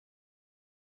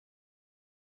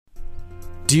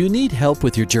Do you need help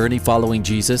with your journey following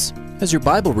Jesus? Has your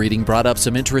Bible reading brought up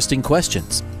some interesting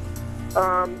questions?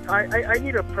 I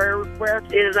need a prayer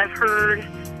request. I've heard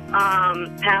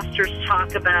pastors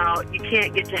talk about you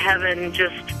can't get to heaven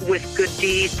just with good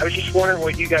deeds. I was just wondering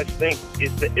what you guys think.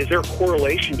 Is there a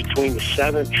correlation between the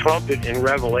seventh trumpet in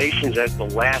Revelations as the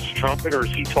last trumpet, or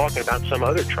is he talking about some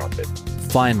other trumpet?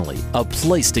 Finally, a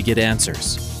place to get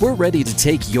answers. We're ready to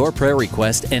take your prayer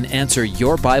request and answer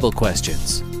your Bible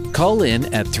questions. Call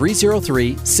in at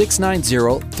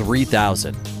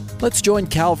 303-690-3000. Let's join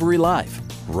Calvary Live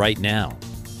right now.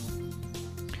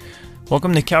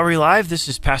 Welcome to Calvary Live. This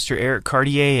is Pastor Eric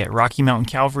Cartier at Rocky Mountain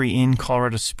Calvary in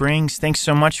Colorado Springs. Thanks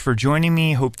so much for joining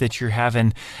me. Hope that you're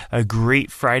having a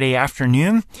great Friday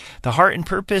afternoon. The heart and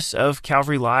purpose of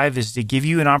Calvary Live is to give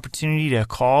you an opportunity to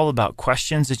call about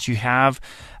questions that you have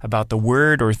about the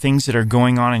Word or things that are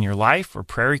going on in your life or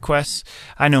prayer requests.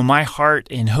 I know my heart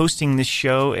in hosting this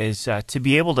show is to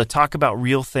be able to talk about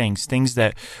real things, things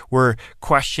that we're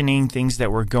questioning, things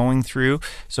that we're going through.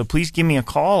 So please give me a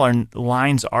call. Our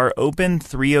lines are open.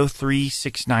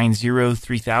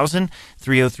 303-690-3000,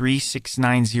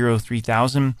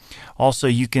 303-690-3000. Also,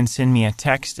 you can send me a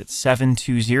text at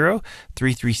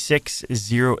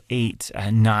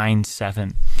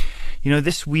 720-336-0897. You know,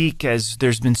 this week, as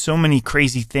there's been so many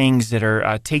crazy things that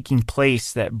are taking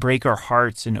place that break our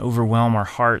hearts and overwhelm our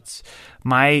hearts,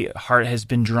 my heart has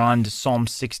been drawn to Psalm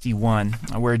 61,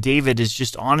 where David is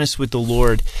just honest with the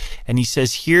Lord, and he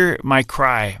says, "Hear my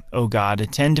cry, O God,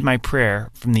 attend to my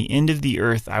prayer. From the end of the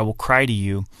earth I will cry to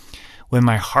you. When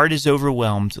my heart is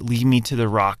overwhelmed, lead me to the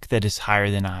rock that is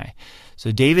higher than I."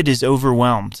 So David is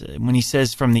overwhelmed. When he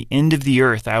says, "From the end of the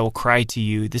earth I will cry to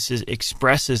you,"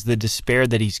 expresses the despair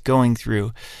that he's going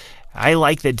through. I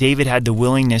like that David had the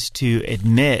willingness to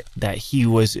admit that he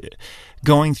was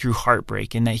going through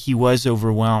heartbreak and that he was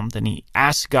overwhelmed, and he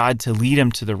asked God to lead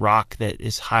him to the rock that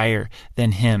is higher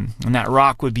than him. And that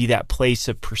rock would be that place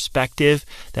of perspective,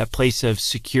 that place of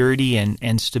security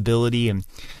and stability. And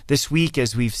this week,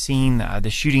 as we've seen the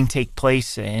shooting take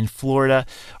place in Florida,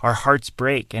 our hearts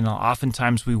break, and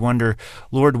oftentimes we wonder,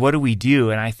 Lord, what do we do?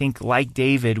 And I think, like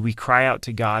David, we cry out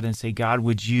to God and say, God,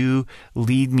 would you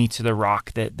lead me to the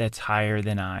rock that's higher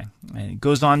than I? And it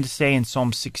goes on to say in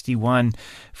Psalm 61,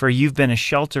 "For you've been a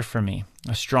shelter for me,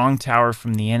 a strong tower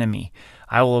from the enemy.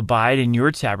 I will abide in your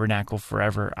tabernacle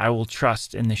forever. I will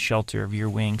trust in the shelter of your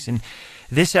wings." And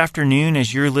this afternoon,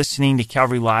 as you're listening to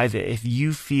Calvary Live, if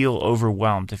you feel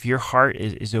overwhelmed, if your heart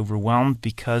is overwhelmed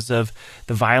because of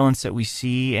the violence that we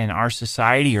see in our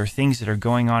society or things that are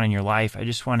going on in your life, I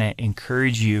just want to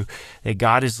encourage you that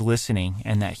God is listening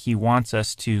and that He wants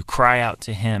us to cry out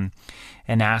to Him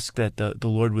and ask that the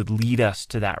Lord would lead us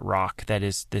to that rock that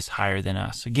is this higher than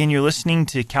us. Again, you're listening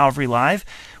to Calvary Live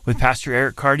with Pastor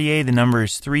Eric Cartier. The number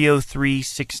is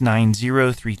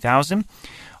 303-690-3000.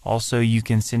 Also, you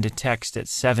can send a text at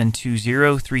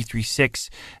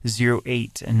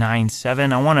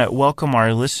 720-336-0897. I want to welcome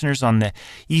our listeners on the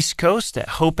East Coast at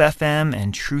Hope FM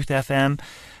and Truth FM.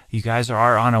 You guys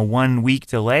are on a 1-week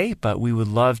delay, but we would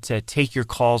love to take your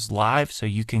calls live so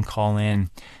you can call in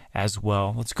as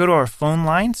well. Let's go to our phone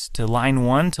lines, to line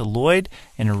 1, to Lloyd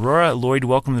and Aurora. Lloyd,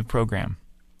 welcome to the program.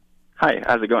 Hi,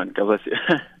 how's it going? God bless you.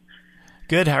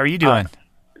 Good, how are you doing?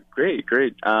 Great.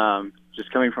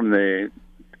 Just coming from the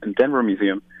Denver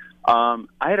Museum. I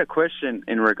had a question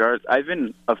in regards, I've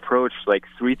been approached like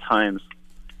 3 times,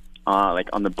 like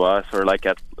on the bus or like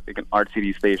at like an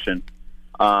RTD station,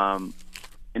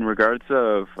 in regards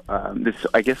of this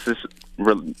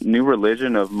new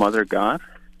religion of Mother God.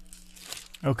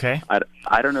 Okay. I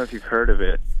don't know if you've heard of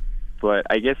it, but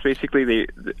I guess basically they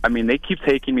keep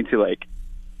taking me to like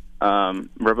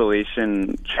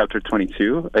Revelation chapter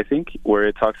 22, I think, where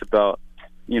it talks about,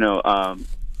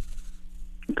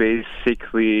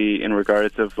 basically in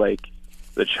regards of like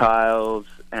the child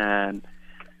and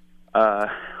a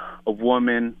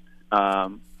woman,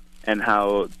 and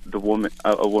how a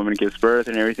woman gives birth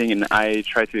and everything, and I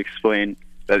try to explain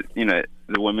that the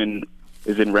woman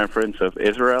is in reference of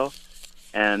Israel,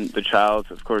 and the child,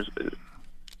 of course,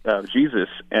 Jesus.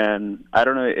 And I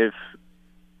don't know if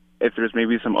there's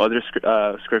maybe some other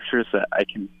scriptures that I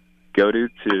can go to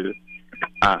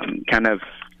kind of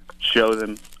show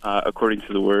them, according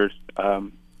to the Word,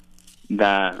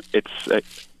 that it's,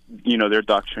 their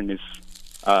doctrine is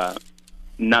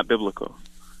not biblical.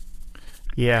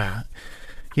 Yeah.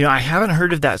 I haven't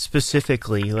heard of that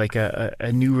specifically, like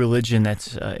a new religion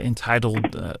that's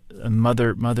entitled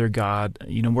Mother God.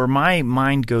 Where my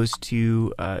mind goes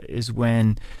to is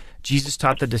when Jesus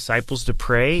taught the disciples to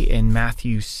pray in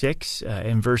Matthew 6,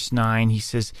 in verse 9. He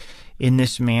says, in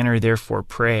this manner, therefore,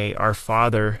 pray, Our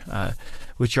Father,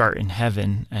 which art in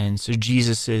heaven. And so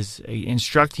Jesus is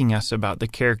instructing us about the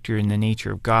character and the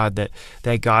nature of God,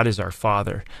 that God is our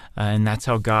Father, and that's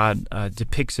how God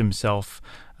depicts himself.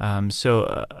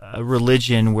 So a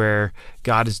religion where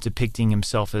God is depicting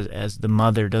himself as the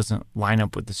mother doesn't line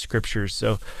up with the scriptures.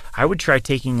 So I would try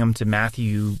taking them to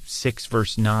Matthew 6,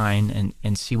 verse 9,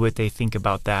 and see what they think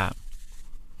about that.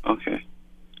 Okay.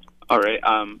 All right.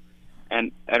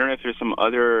 And I don't know if there's some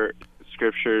other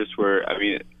scriptures where,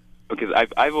 because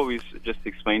I've always just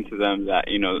explained to them that,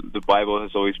 the Bible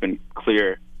has always been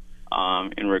clear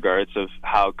in regards of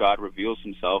how God reveals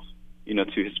himself,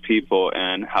 to his people,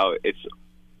 and how it's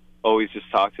always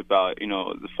just talked about,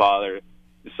 the Father,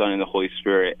 the Son, and the Holy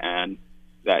Spirit, and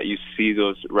that you see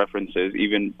those references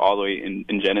even all the way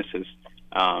in Genesis,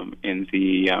 in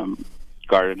the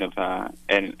Garden of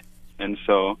Eden. And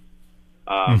so,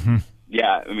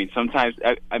 yeah, sometimes,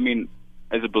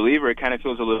 as a believer, it kind of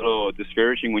feels a little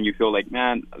discouraging when you feel like,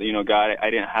 man, God, I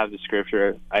didn't have the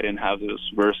scripture, I didn't have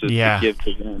those verses to give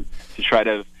to them, to try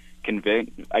to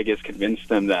convince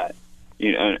them that,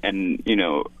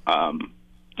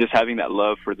 just having that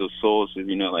love for those souls is,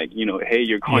 hey,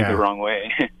 you're going the wrong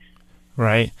way.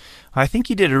 Right. I think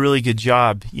you did a really good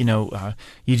job. You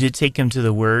did take them to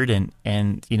the Word and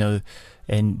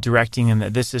directing them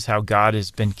that this is how God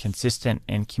has been consistent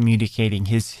in communicating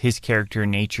his character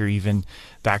and nature, even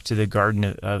back to the Garden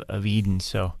of Eden.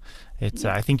 So it's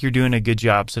I think you're doing a good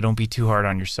job, so don't be too hard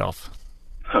on yourself.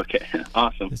 Okay,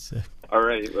 awesome. All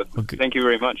right, well, thank you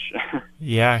very much.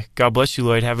 Yeah, God bless you,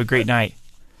 Lloyd. Have a great night.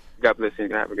 God bless you.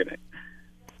 Have a good night.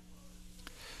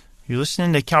 You're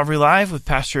listening to Calvary Live with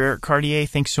Pastor Eric Cartier.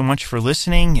 Thanks so much for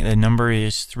listening. The number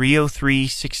is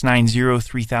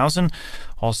 303-690-3000.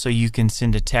 Also, you can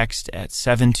send a text at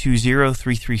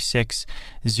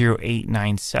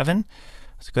 720-336-0897.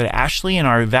 Let's go to Ashley in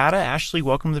Arvada. Ashley,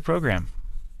 welcome to the program.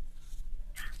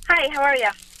 Hi, how are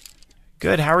you?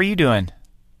 Good. How are you doing?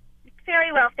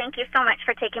 Very well. Thank you so much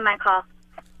for taking my call.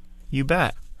 You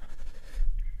bet.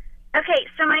 Okay,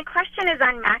 so my question is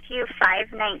on Matthew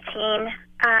 5:19,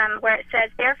 where it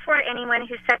says, "Therefore anyone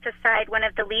who sets aside one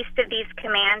of the least of these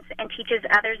commands and teaches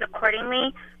others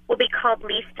accordingly will be called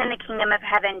least in the kingdom of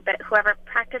heaven, but whoever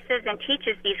practices and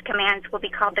teaches these commands will be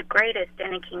called the greatest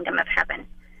in the kingdom of heaven."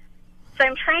 So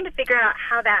I'm trying to figure out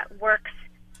how that works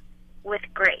with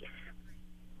grace.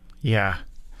 Yeah,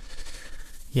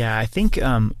 I think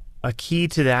a key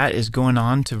to that is going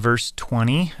on to verse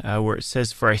 20, where it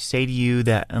says, "For I say to you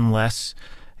that unless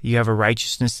you have a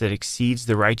righteousness that exceeds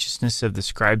the righteousness of the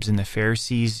scribes and the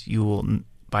Pharisees, you will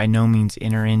by no means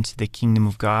enter into the kingdom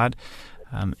of God."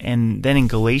 And then in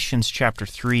Galatians chapter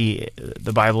 3,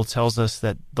 the Bible tells us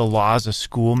that the law is a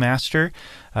schoolmaster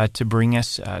to bring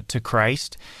us to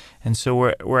Christ. And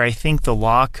so where I think the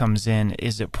law comes in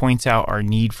is it points out our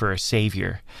need for a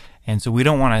Savior. And so we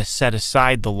don't want to set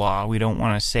aside the law. We don't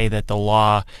want to say that the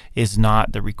law is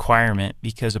not the requirement,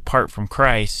 because apart from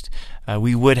Christ,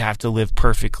 we would have to live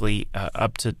perfectly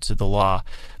up to the law.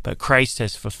 But Christ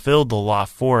has fulfilled the law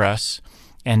for us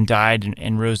and died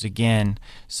and rose again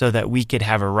so that we could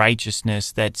have a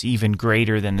righteousness that's even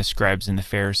greater than the scribes and the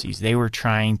Pharisees. They were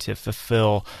trying to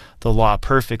fulfill the law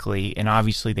perfectly, and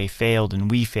obviously they failed and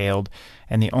we failed.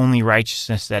 And the only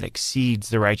righteousness that exceeds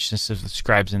the righteousness of the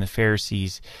scribes and the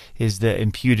Pharisees is the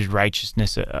imputed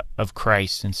righteousness of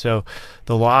Christ. And so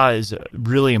the law is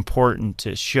really important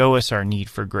to show us our need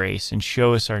for grace and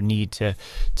show us our need to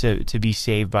be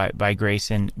saved by grace.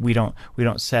 And we don't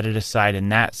set it aside in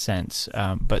that sense,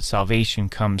 but salvation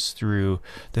comes through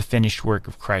the finished work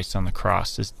of Christ on the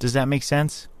cross. Does that make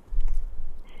sense?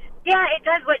 Yeah, it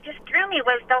does. What just threw me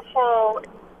was the whole,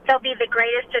 they'll be the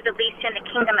greatest or the least in the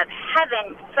kingdom of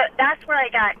heaven. So that's where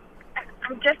because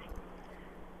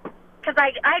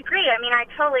I agree. I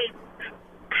totally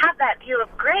have that view of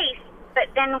grace,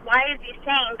 but then why is he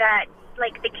saying that,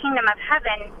 like, the kingdom of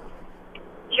heaven,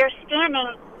 your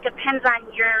standing depends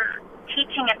on your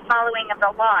teaching and following of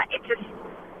the law? It just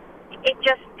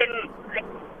didn't,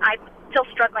 I'm still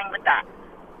struggling with that.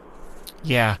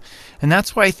 Yeah, and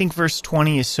that's why I think verse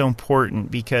 20 is so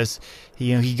important, because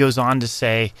he goes on to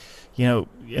say,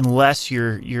 unless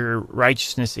your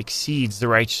righteousness exceeds the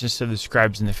righteousness of the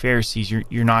scribes and the Pharisees,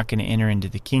 you're not going to enter into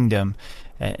the kingdom.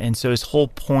 And so his whole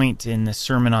point in the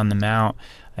Sermon on the Mount,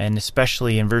 and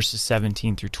especially in verses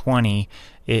 17 through 20,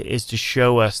 is to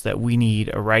show us that we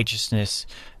need a righteousness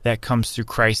that comes through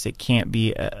Christ that can't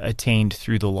be attained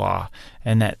through the law,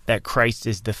 and that Christ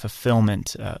is the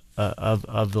fulfillment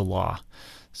of the law.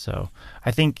 So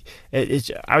I think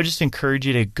I would just encourage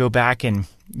you to go back and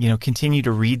continue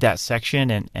to read that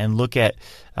section and look at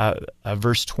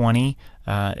verse 20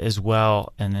 as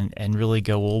well, and really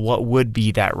go, well, what would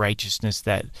be that righteousness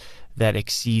that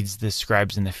exceeds the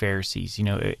scribes and the Pharisees?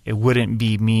 It wouldn't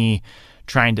be me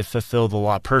trying to fulfill the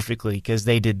law perfectly, because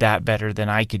they did that better than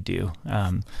I could do.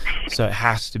 So it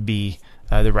has to be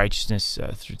the righteousness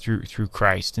through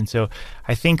Christ. And so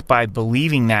I think by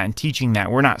believing that and teaching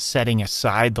that, we're not setting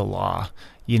aside the law.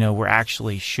 We're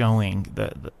actually showing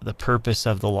the purpose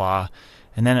of the law.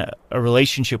 And then a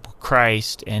relationship with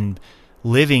Christ and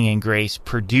living in grace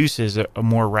produces a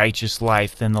more righteous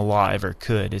life than the law ever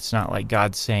could. It's not like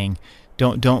God's saying,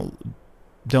 don't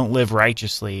live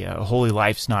righteously. A holy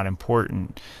life's not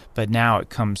important. But now it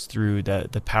comes through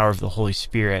the power of the Holy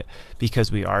Spirit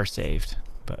because we are saved.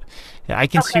 But I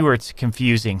can see where it's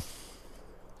confusing.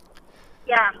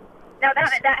 Yeah. No,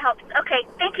 that helps. Okay.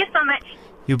 Thank you so much.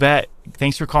 You bet.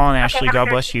 Thanks for calling, Ashley. God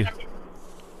bless you.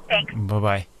 Thanks.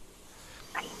 Bye-bye.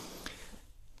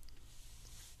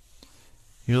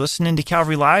 You're listening to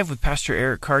Calvary Live with Pastor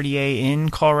Eric Cartier in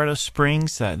Colorado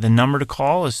Springs. The number to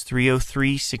call is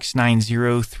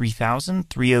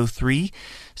 303-690-3000,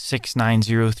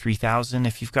 303-690-3000.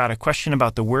 If you've got a question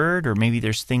about the Word, or maybe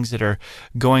there's things that are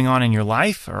going on in your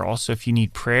life, or also if you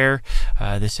need prayer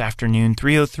this afternoon,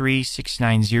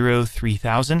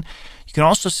 303-690-3000. You can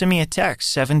also send me a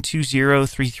text,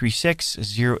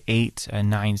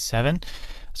 720-336-0897.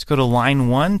 Let's go to line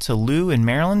 1 to Lou in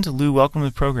Maryland. Lou, welcome to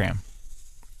the program.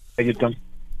 How you doing?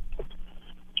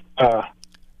 Hello?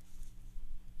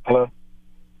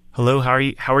 Hello, how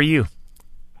are you?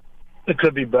 It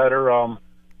could be better. Like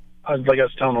I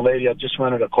was telling the lady, I just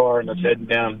rented a car and it's heading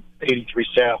down 83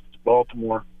 South to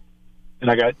Baltimore. And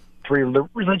I got 3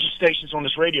 religious stations on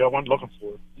this radio I wasn't looking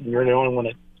for. And you're the only one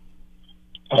that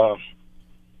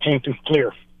came through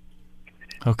clear.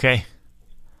 Okay.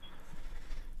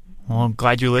 Well, I'm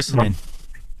glad you're listening.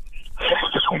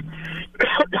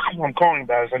 What I'm calling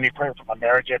about is I need prayer for my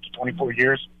marriage after 24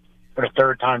 years, for the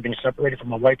 3rd time being separated from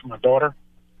my wife and my daughter.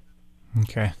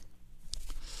 Okay.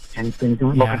 And things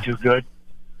aren't looking too good.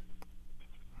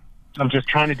 I'm just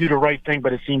trying to do the right thing,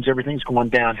 but it seems everything's going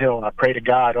downhill, and I pray to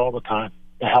God all the time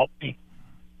to help me.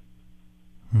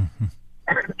 Mm-hmm.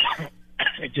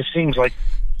 It just seems like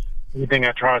everything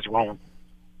I try is wrong.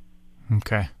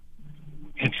 Okay.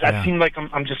 I seem like I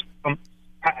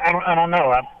don't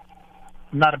know. I'm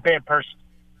not a bad person.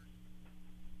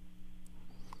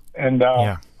 And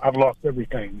I've lost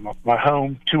everything. My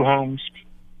home, 2 homes,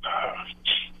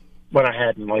 what I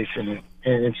had in life. And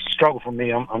it's a struggle for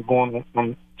me. I'm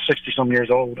 60-some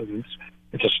years old, and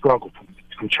it's a struggle for me.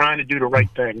 I'm trying to do the right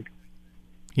thing.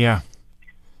 Yeah.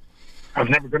 I've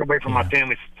never been away from my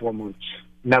family for 4 months.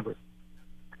 Never.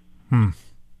 And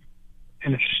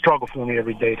it's a struggle for me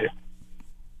every day to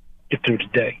get through the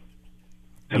day.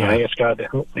 And I ask God to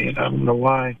help me, and I don't know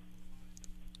why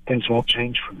things won't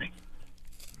change for me.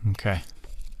 Okay.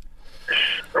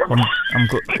 Well,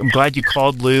 I'm glad you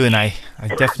called, Lou, and I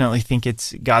definitely think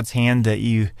it's God's hand that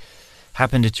you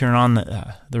happened to turn on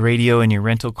the radio in your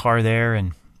rental car there,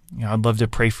 and I'd love to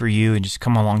pray for you and just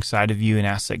come alongside of you and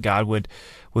ask that God would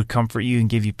comfort you and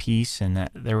give you peace, and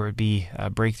that there would be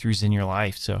breakthroughs in your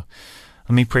life. So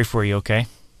let me pray for you, okay?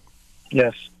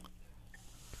 Yes.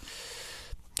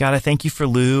 God, I thank you for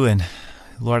Lou, and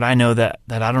Lord, I know that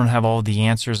I don't have all the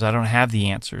answers. I don't have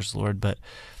the answers, Lord, but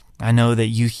I know that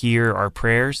you hear our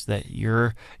prayers, that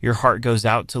your heart goes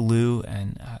out to Lou,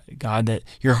 and God, that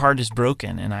your heart is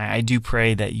broken. And I do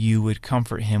pray that you would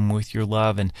comfort him with your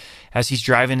love. And as he's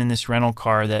driving in this rental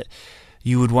car, that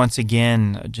you would once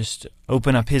again just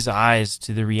open up his eyes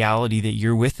to the reality that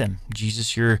you're with him.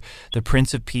 Jesus, you're the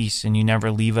Prince of Peace, and you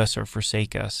never leave us or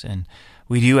forsake us. And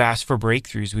we do ask for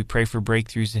breakthroughs. We pray for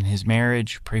breakthroughs in his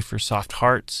marriage, pray for soft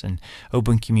hearts and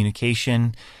open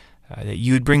communication, that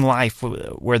you would bring life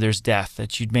where there's death,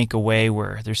 that you'd make a way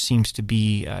where there seems to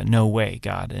be no way,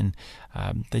 God, and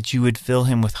that you would fill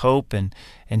him with hope and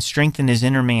strengthen his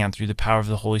inner man through the power of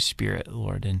the Holy Spirit,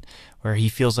 Lord, and where he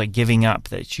feels like giving up,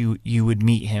 that you would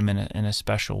meet him in a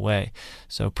special way.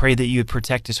 So pray that you would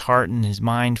protect his heart and his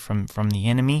mind from the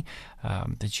enemy,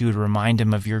 that you would remind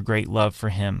him of your great love for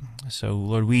him. So,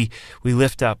 Lord, we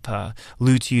lift up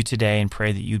Lou to you today and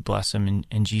pray that you'd bless him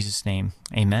in Jesus' name.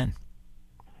 Amen.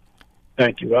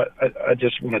 Thank you. I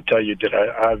just want to tell you that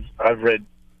I've read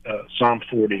Psalm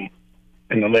 40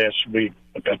 in the last week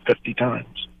about 50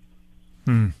 times.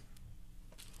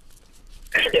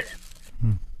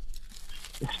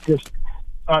 It's just,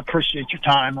 I appreciate your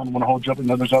time. I don't want to hold you up. I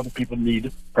know there's other people who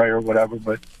need prayer or whatever,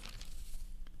 but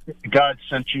God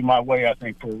sent you my way, I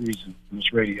think, for a reason on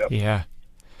this radio. Yeah.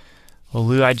 Well,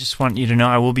 Lou, I just want you to know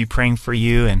I will be praying for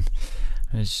you, and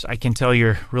I can tell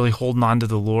you're really holding on to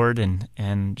the Lord,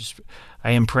 and just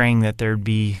I am praying that there'd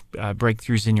be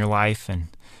breakthroughs in your life, and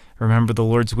remember the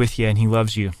Lord's with you and He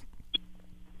loves you.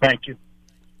 Thank you.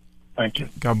 Thank you.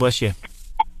 God bless you.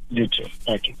 You too.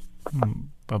 Thank you.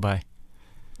 Bye-bye.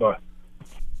 Bye.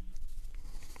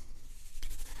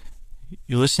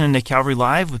 You're listening to Calvary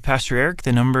Live with Pastor Eric.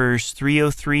 The number is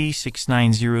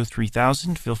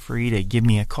 303-690-3000. Feel free to give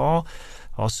me a call.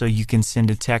 Also, you can send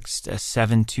a text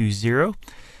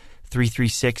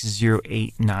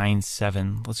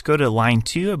 720-336-0897. Let's go to line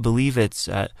 2. I believe it's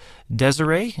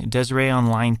Desiree. Desiree on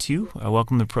line 2.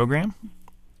 Welcome to the program.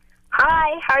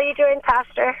 Hi, how are you doing,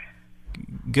 Pastor?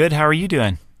 Good. How are you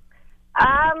doing?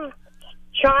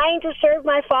 Trying to serve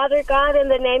my Father God in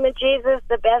the name of Jesus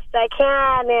the best I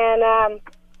can, and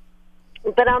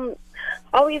but I'm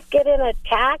always getting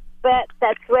attacked. But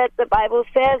that's what the Bible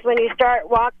says. When you start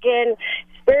walking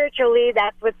spiritually,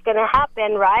 that's what's going to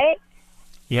happen, right?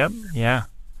 Yep. Yeah.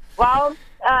 Well,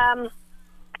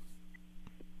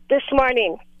 this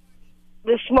morning,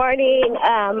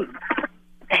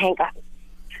 hang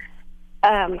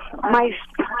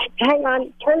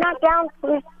on, turn that down,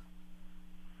 please.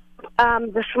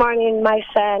 This morning, my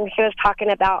son, he was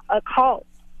talking about a cult.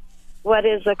 What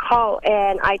is a cult?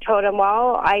 And I told him,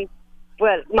 my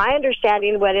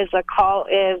understanding what is a cult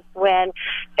is when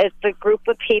it's a group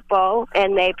of people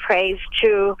and they praise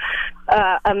to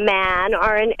a man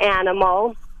or an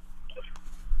animal.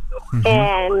 Mm-hmm.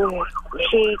 And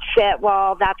he said,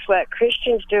 well, that's what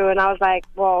Christians do. And I was like,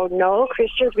 well, no,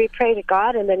 Christians, we pray to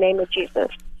God in the name of Jesus.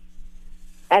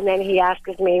 And then he asked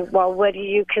me, well, what do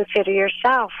you consider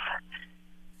yourself?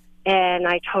 And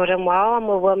I told him, well, I'm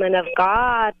a woman of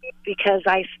God because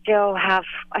I still have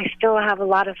a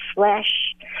lot of flesh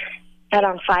that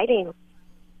I'm fighting.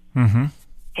 Mm-hmm.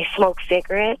 I smoke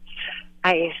cigarettes.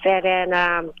 I said, and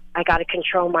I got to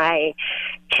control my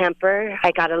temper.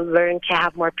 I got to learn to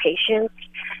have more patience.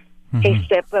 Mm-hmm. He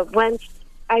said, but once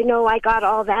I know I got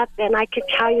all that, then I could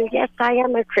tell you, yes, I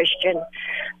am a Christian.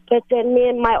 But then me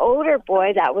and my older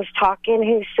boy that was talking,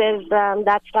 he says,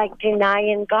 that's like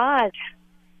denying God.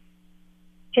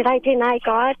 Did I deny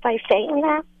God by saying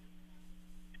that?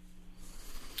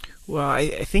 Well,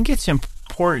 I think it's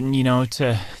important,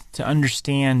 to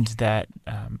understand that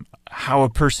how a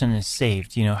person is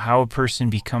saved, how a person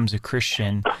becomes a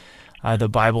Christian. The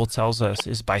Bible tells us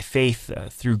is by faith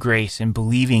through grace and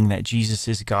believing that Jesus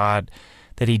is God,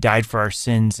 that He died for our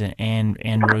sins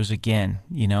and rose again.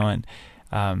 And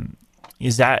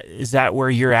is that where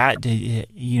you're at?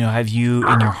 Have you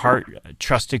in your heart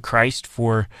trusted Christ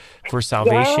for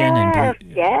salvation? Yes.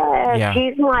 Yeah.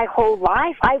 He's my whole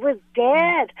life. I was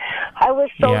dead. I was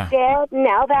so dead.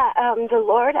 Now that the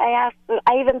Lord, I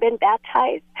even been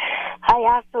baptized. I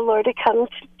asked the Lord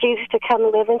Jesus to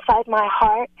come live inside my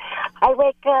heart. I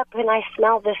wake up and I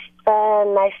smell the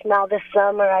sun. I smell the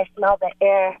summer. I smell the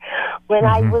air. When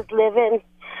I was living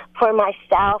for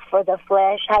myself, for the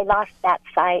flesh, I lost that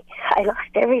sight. I lost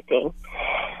everything.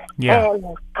 Yeah. And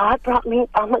God brought me,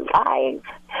 I'm alive.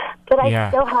 But I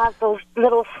still have those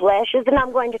little fleshes, and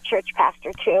I'm going to church,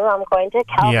 Pastor, too. I'm going to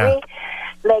Calvary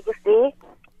Legacy.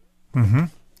 Mm-hmm.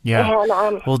 Yeah.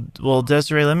 And, well,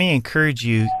 Desiree, let me encourage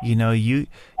you. You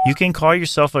can call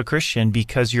yourself a Christian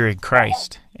because you're in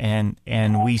Christ, and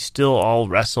we still all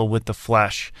wrestle with the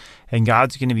flesh, and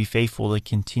God's going to be faithful to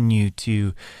continue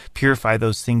to purify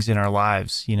those things in our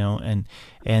lives. And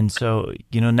so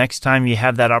next time you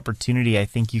have that opportunity, I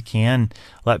think you can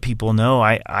let people know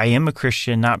I am a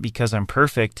Christian, not because I'm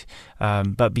perfect,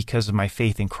 but because of my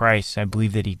faith in Christ. I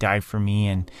believe that He died for me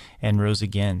and rose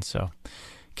again. So.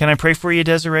 Can I pray for you,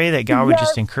 Desiree, that God would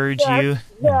just encourage you?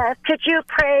 Yes. Could you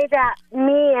pray that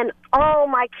me and all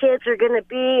my kids are going to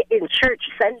be in church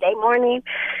Sunday morning?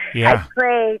 Yeah. I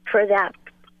pray for that.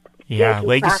 Yeah,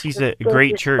 Legacy's a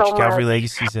great church. So Calvary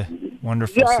Legacy's a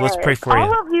wonderful. Yes. So let's pray for you.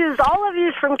 All of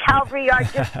you from Calvary are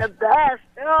just the best.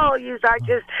 Oh, you are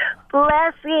just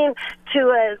blessing to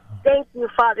us. Thank you,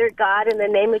 Father God, in the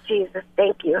name of Jesus.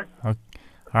 Thank you. Okay.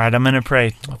 All right, I'm going to pray.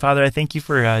 Father, I thank you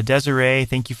for Desiree.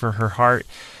 Thank you for her heart.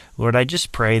 Lord, I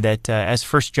just pray that as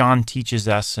 1 John teaches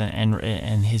us and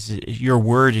your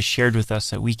word is shared with us,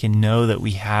 that we can know that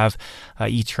we have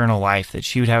eternal life, that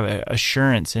she would have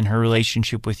assurance in her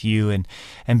relationship with you, and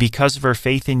because of her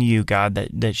faith in you, God,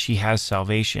 that she has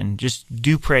salvation. Just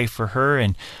do pray for her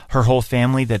and her whole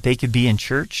family, that they could be in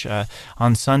church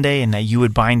on Sunday, and that you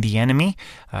would bind the enemy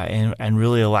and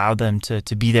really allow them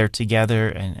to be there together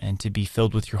and to be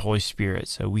filled with your Holy Spirit.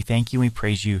 So we thank you and we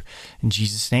praise you in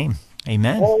Jesus' name.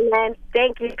 Amen. Amen.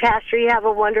 Thank you, Pastor. You have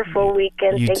a wonderful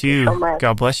weekend. You Thank too. you so much.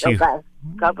 God bless you. Bye-bye.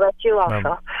 God bless you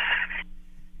also.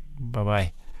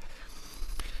 Bye-bye.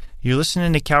 You're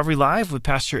listening to Calvary Live with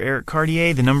Pastor Eric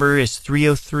Cartier. The number is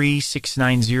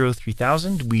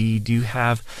 303-690-3000. We do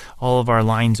have all of our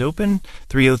lines open,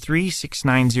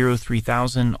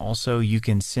 303-690-3000. Also, you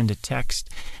can send a text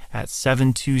at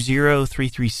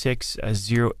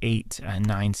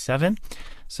 720-336-0897.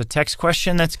 So text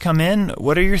question that's come in,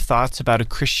 what are your thoughts about a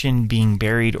Christian being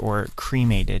buried or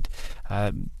cremated?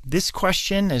 This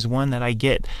question is one that I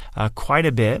get quite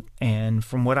a bit, and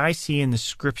from what I see in the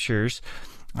scriptures,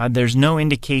 there's no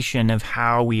indication of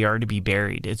how we are to be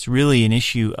buried. It's really an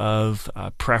issue of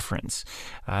preference.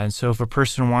 And so if a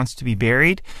person wants to be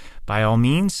buried, by all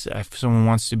means. If someone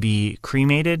wants to be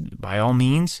cremated, by all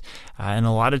means. And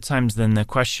a lot of times then the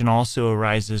question also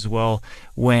arises, well,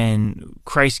 when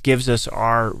Christ gives us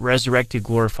our resurrected,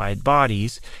 glorified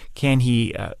bodies, can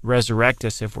he resurrect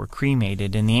us if we're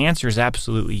cremated? And the answer is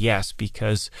absolutely yes,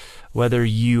 because whether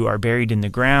you are buried in the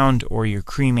ground or you're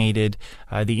cremated,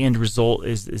 the end result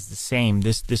is the same.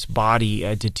 This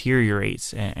body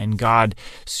deteriorates, and God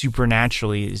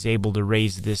supernaturally is able to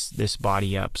raise this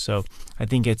body up. So I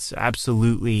think it's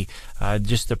absolutely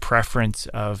just the preference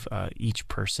of each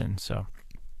person. So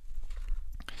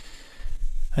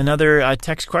another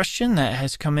text question that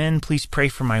has come in, please pray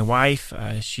for my wife.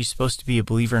 She's supposed to be a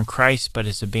believer in Christ, but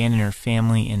has abandoned her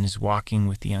family and is walking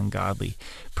with the ungodly.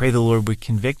 Pray the Lord would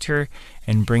convict her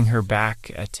and bring her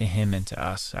back to him and to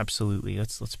us. Absolutely.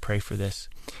 Let's pray for this.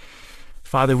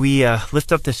 Father, we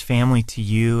lift up this family to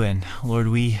you, and Lord,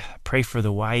 we pray for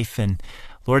the wife, and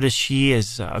Lord, as she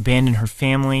has abandoned her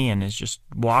family and is just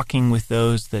walking with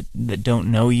those that don't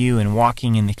know you and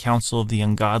walking in the counsel of the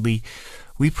ungodly,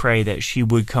 we pray that she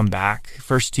would come back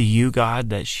first to you, God,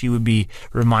 that she would be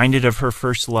reminded of her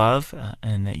first love,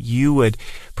 and that you would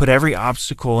put every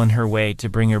obstacle in her way to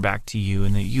bring her back to you,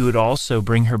 and that you would also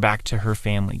bring her back to her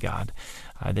family, God.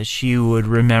 That she would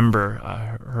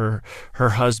remember her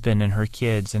husband and her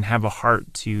kids and have a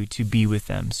heart to be with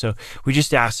them. So we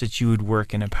just ask that you would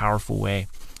work in a powerful way.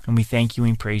 And we thank you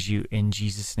and praise you in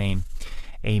Jesus' name.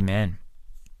 Amen.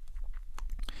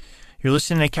 You're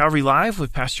listening to Calvary Live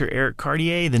with Pastor Eric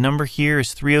Cartier. The number here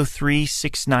is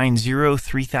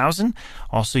 303-690-3000.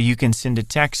 Also, you can send a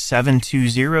text,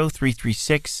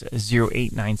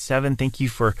 720-336-0897. Thank you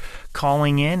for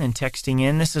calling in and texting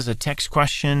in. This is a text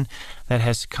question that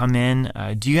has come in.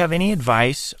 Do you have any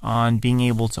advice on being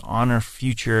able to honor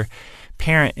future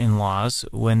parent-in-laws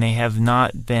when they have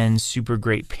not been super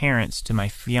great parents to my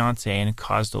fiance and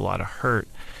caused a lot of hurt?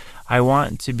 I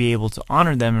want to be able to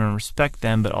honor them and respect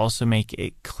them, but also make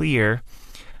it clear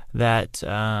that,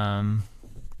 so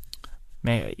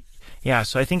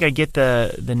I think I get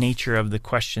the nature of the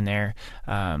question there.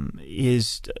 Where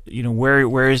is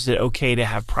it okay to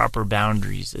have proper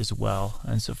boundaries as well?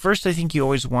 And so first, I think you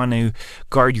always want to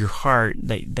guard your heart,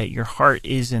 that your heart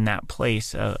is in that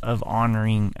place of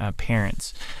honoring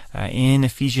parents. In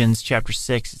Ephesians chapter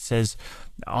 6, it says,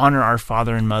 honor our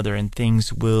father and mother, and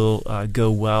things will go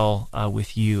well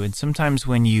with you. And sometimes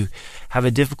when you have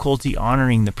a difficulty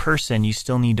honoring the person, you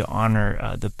still need to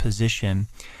honor the position.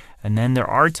 And then there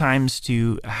are times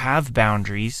to have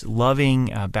boundaries,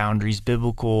 loving boundaries,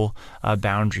 biblical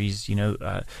boundaries.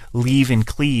 Leave and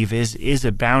cleave is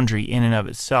a boundary in and of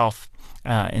itself.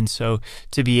 And so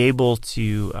to be able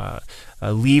to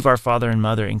leave our father and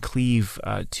mother and cleave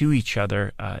to each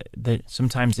other, that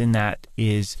sometimes in that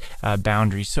is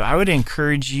boundaries. So I would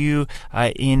encourage you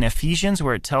in Ephesians,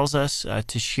 where it tells us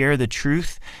to share the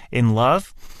truth in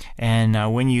love, and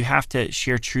when you have to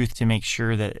share truth, to make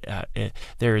sure that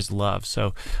there is love.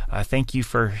 So thank you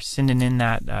for sending in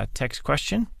that text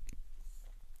question.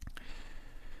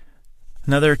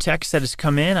 Another text that has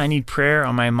come in, I need prayer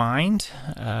on my mind.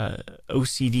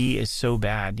 OCD is so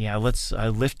bad. Yeah, let's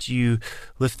lift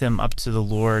them up to the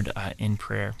Lord in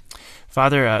prayer.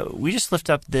 Father, we just lift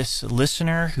up this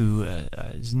listener who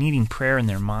is needing prayer in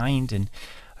their mind. And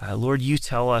Lord, you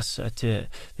tell us that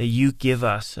you give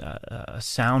us a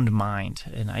sound mind.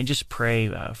 And I just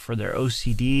pray for their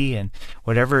OCD and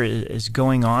whatever is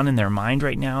going on in their mind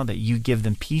right now, that you give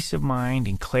them peace of mind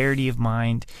and clarity of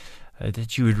mind.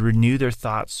 That you would renew their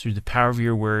thoughts through the power of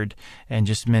your word and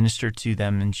just minister to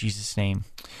them in Jesus' name.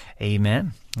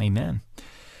 Amen. Amen.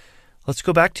 Let's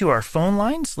go back to our phone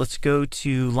lines. Let's go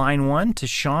to line 1 to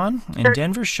Sean in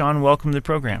Denver. Sean, welcome to the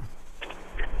program.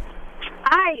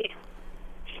 Hi.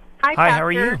 Hi, Pastor. How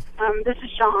are you? This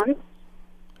is Sean.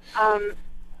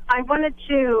 I wanted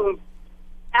to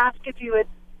ask if you would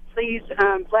please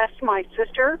bless my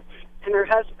sister and her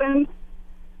husband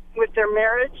with their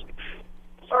marriage.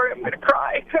 Sorry sorry, I'm going to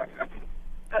cry.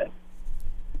 But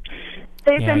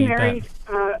they've been married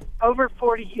over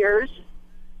 40 years,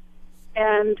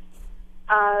 and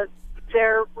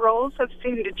their roles have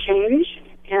seemed to change,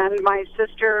 and my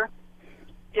sister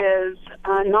is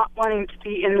not wanting to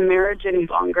be in the marriage any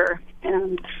longer.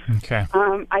 And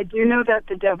I do know that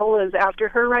the devil is after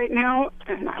her right now,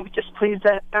 and I would just please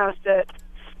ask that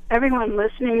everyone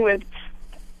listening would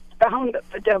bound up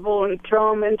the devil and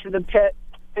throw him into the pit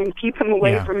and keep him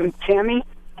away from Tammy.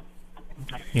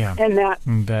 Yeah. And that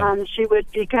she would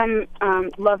become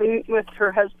loving with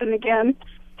her husband again.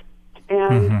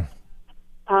 And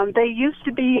they used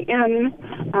to be in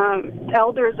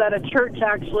elders at a church,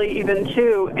 actually, even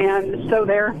too, and so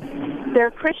they're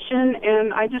Christian,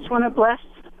 and I just want to bless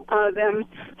them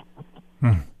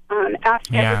and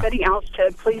ask everybody else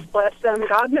to please bless them.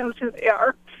 God knows who they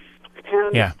are.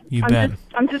 And you bet.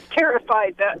 I'm just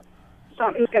terrified that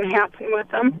something's going to happen with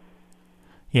them.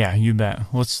 Yeah, you bet.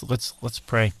 Let's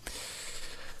pray.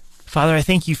 Father, I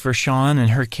thank you for Sean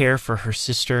and her care for her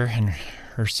sister and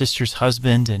her sister's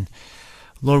husband. And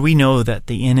Lord, we know that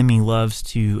the enemy loves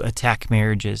to attack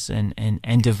marriages and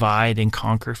divide and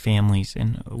conquer families.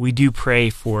 And we do pray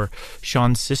for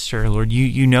Sean's sister. Lord,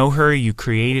 you know her, you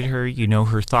created her, you know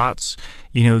her thoughts,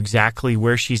 you know exactly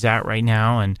where she's at right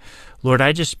now. And Lord,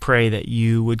 I just pray that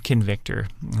you would convict her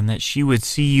and that she would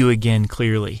see you again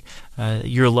clearly,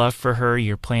 your love for her,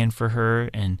 your plan for her,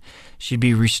 and she'd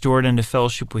be restored into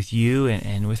fellowship with you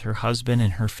and with her husband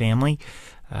and her family.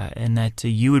 And that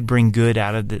you would bring good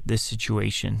out of this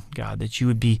situation, God, that you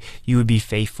would be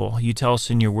faithful. You tell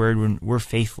us in your word when we're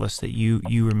faithless that you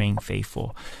remain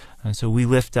faithful. And so we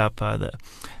lift up the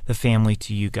family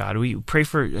to you, God. We pray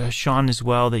for Sean as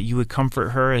well, that you would comfort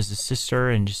her as a sister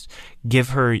and just give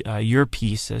her your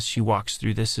peace as she walks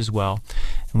through this as well.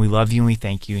 And we love you and we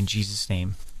thank you in Jesus'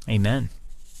 name. Amen.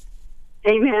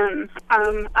 Amen.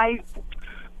 I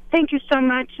thank you so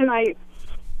much, and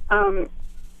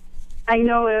I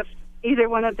know if either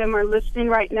one of them are listening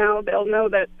right now, they'll know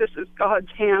that this is God's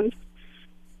hand,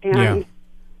 and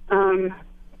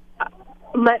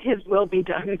let His will be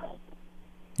done.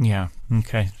 Yeah,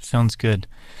 okay. Sounds good.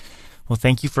 Well,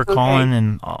 thank you for calling,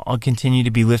 and I'll continue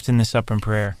to be lifting this up in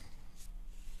prayer.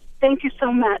 Thank you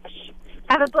so much.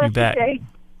 Have a blessed day.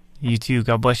 You too.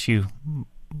 God bless you.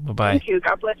 Bye-bye. Thank you.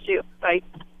 God bless you. Bye.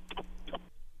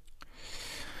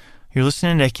 You're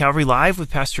listening to Calvary Live with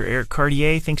Pastor Eric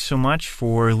Cartier. Thanks so much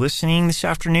for listening this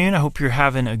afternoon. I hope you're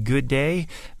having a good day.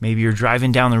 Maybe you're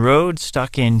driving down the road,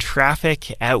 stuck in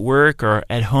traffic, at work, or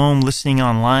at home listening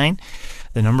online.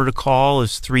 The number to call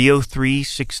is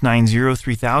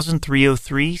 303-690-3000,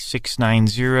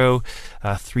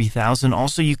 303-690-3000.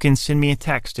 Also, you can send me a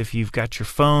text if you've got your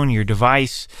phone, your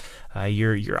device,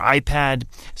 your iPad,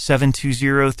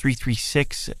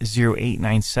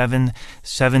 720-336-0897,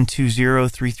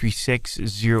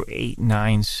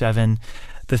 720-336-0897.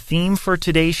 The theme for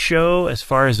today's show, as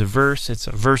far as a verse, it's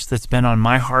a verse that's been on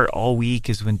my heart all week,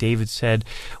 is when David said,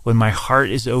 "When my heart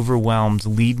is overwhelmed,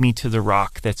 lead me to the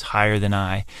rock that's higher than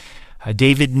I."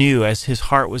 David knew as his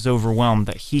heart was overwhelmed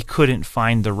that he couldn't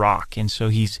find the rock, and so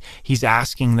he's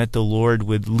asking that the Lord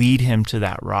would lead him to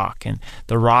that rock, and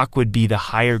the rock would be the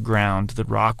higher ground. The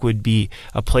rock would be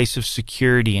a place of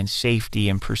security and safety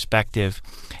and perspective,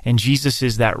 and Jesus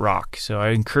is that rock. So I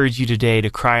encourage you today to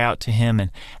cry out to him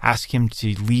and ask him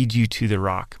to lead you to the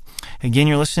rock. Again,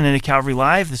 you're listening to Calvary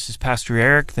Live. This is Pastor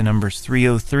Eric. The number is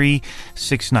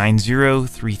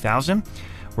 303-690-3000.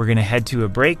 We're going to head to a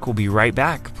break. We'll be right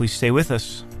back. Please stay with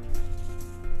us.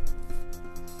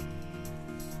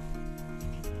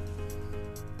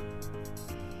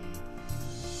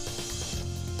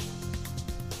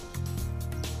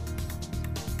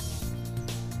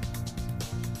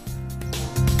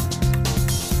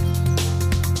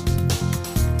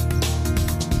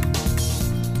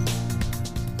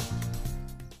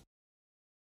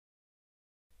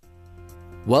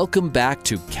 Welcome back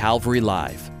to Calvary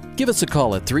Live. Give us a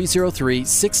call at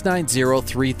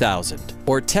 303-690-3000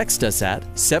 or text us at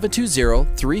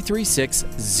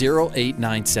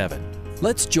 720-336-0897.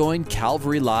 Let's join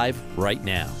Calvary Live right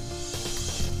now.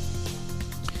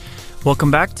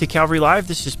 Welcome back to Calvary Live.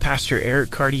 This is Pastor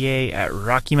Eric Cartier at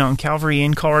Rocky Mountain Calvary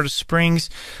in Colorado Springs.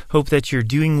 Hope that you're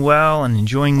doing well and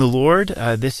enjoying the Lord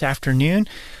this afternoon.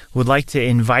 Would like to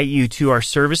invite you to our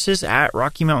services at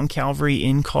Rocky Mountain Calvary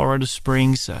in Colorado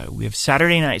Springs. We have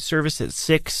Saturday night service at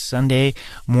 6, Sunday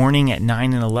morning at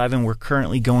 9 and 11. We're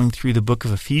currently going through the book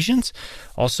of Ephesians.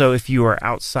 Also, if you are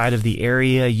outside of the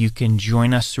area, you can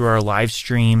join us through our live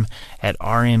stream at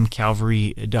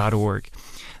rmcalvary.org.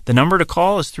 The number to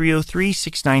call is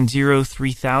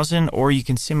 303-690-3000, or you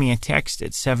can send me a text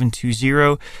at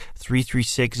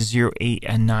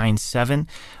 720-336-0897.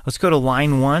 Let's go to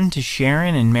line 1 to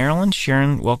Sharon in Maryland.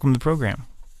 Sharon, welcome to the program.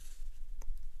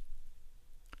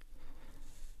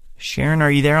 Sharon,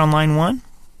 are you there on line 1?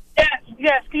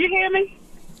 Yes. Can you hear me?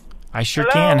 I sure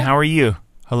Hello? can. How are you?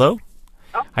 Hello?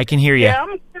 Oh, I can hear you. Yeah,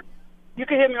 you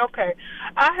can hear me okay.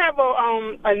 I have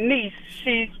a niece.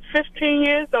 She's 15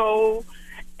 years old,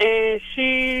 and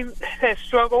she has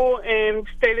struggled and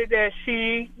stated that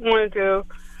she wanted to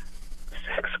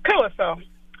kill herself.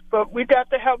 But we got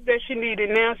the help that she needed.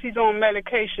 Now she's on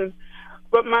medication.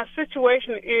 But my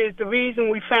situation is, the reason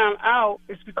we found out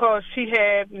is because she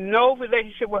had no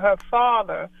relationship with her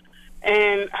father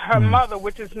and her mother,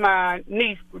 which is my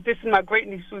niece. This is my great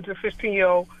niece, who's a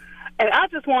 15-year-old. And I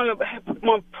just want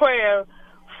prayer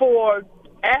for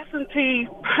absentee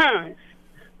parents,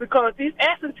 because these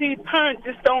absentee parents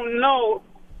just don't know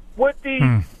what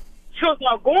these children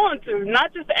are going through.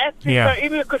 Not just the absentee parents,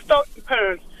 even the custodial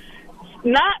parents.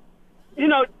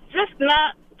 Just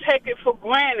not take it for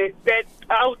granted that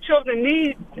our children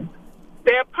need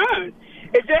their parents.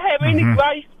 If they have any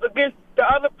grudge against the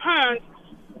other parents,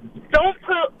 don't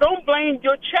blame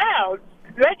your child.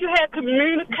 Let you have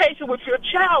communication with your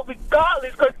child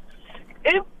regardless, because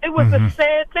it was a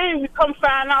sad thing. We come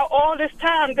find out all this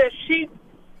time that she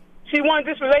wanted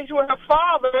this relationship with her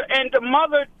father, and the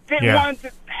mother didn't want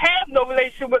to have no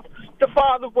relationship with the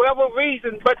father for whatever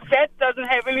reason, but that doesn't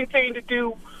have anything to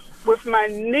do with my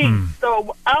niece.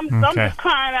 So I'm just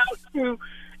crying out to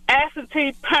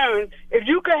absentee parents, if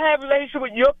you can have a relationship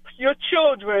with your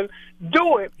children,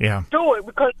 do it. Do it,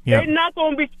 because they're not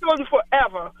going to be children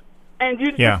forever. And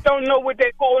you just don't know what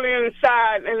they're holding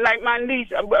inside. And like my niece,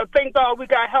 thank God we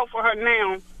got help for her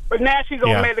now. But now she's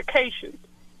on medication.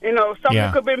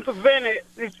 Something could have been prevented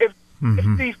if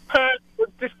these parents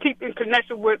would just keep in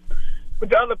connection with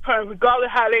the other parents, regardless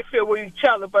of how they feel with each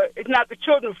other. But it's not the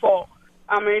children's fault.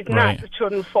 It's not the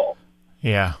children's fault.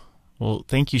 Yeah. Well,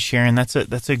 thank you, Sharon. That's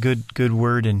a good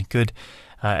word and good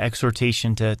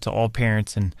exhortation to all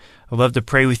parents. And I'd love to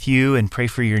pray with you and pray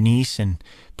for your niece and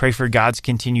pray for God's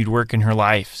continued work in her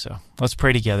life. So let's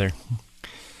pray together.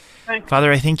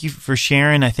 Father, I thank you for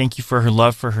Sharon. I thank you for her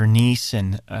love for her niece.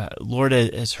 And Lord,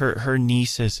 as her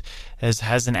niece has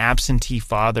an absentee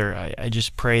father, I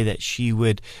just pray that she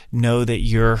would know that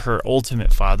you're her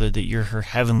ultimate father, that you're her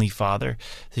heavenly father,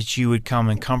 that you would come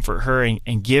and comfort her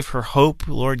and give her hope,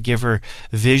 Lord, give her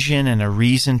vision and a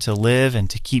reason to live and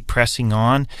to keep pressing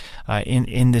on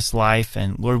in this life.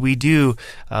 And Lord, we do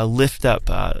lift up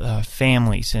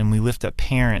families, and we lift up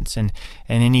parents and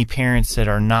any parents that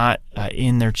are not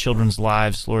in their children's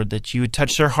lives, Lord, that you would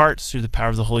touch their hearts through the power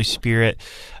of the Holy Spirit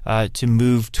to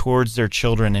move towards their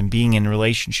children and being in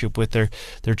relationship with their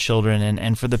children.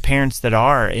 And for the parents that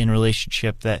are in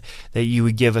relationship, that you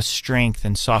would give us strength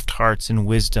and soft hearts and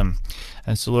wisdom.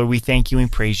 And so, Lord, we thank you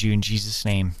and praise you in Jesus'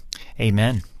 name.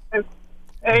 Amen.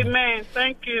 Amen.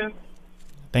 Thank you.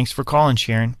 Thanks for calling,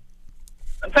 Sharon.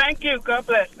 Thank you. God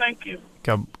bless. Thank you.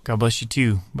 God bless you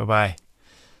too. Bye-bye.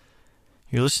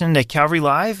 You're listening to Calvary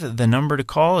Live. The number to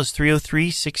call is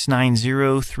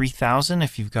 303-690-3000.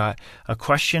 If you've got a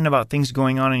question about things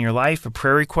going on in your life, a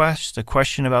prayer request, a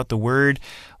question about the Word,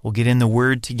 we'll get in the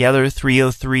Word together,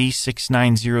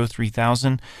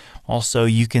 303-690-3000. Also,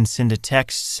 you can send a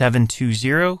text,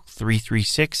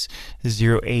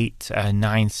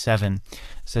 720-336-0897.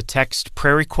 It's a text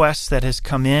prayer request that has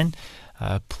come in.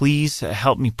 Please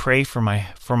help me pray for my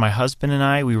husband and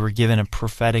I. We were given a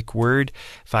prophetic word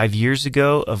 5 years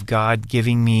ago of God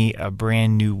giving me a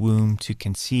brand new womb to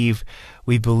conceive.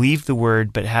 We believed the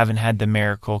word, but haven't had the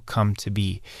miracle come to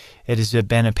be. It has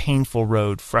been a painful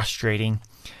road, frustrating.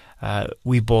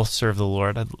 We both serve the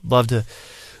Lord. I'd love to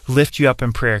lift you up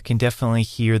in prayer. Can definitely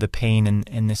hear the pain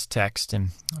in this text. And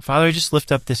Father, I just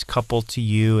lift up this couple to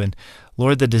you, and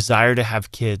Lord, the desire to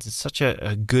have kids. It's such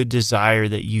a good desire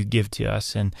that you give to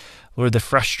us. And Lord, the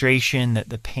frustration, that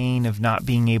the pain of not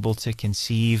being able to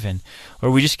conceive. And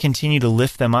Lord, we just continue to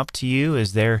lift them up to you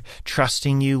as they're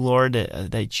trusting you, Lord,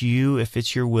 that you, if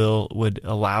it's your will, would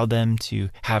allow them to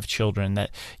have children,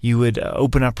 that you would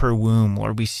open up her womb.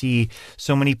 Lord, we see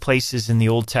so many places in the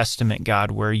Old Testament,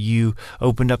 God, where you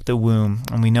opened up the womb.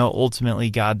 And we know ultimately,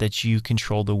 God, that you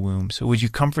control the womb. So would you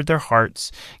comfort their hearts,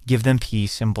 give them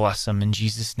peace, and bless them in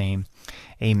Jesus' name.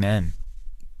 Amen.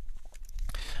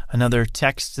 Another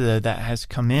text that has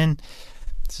come in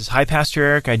It says, "Hi, Pastor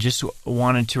Eric. I just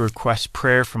wanted to request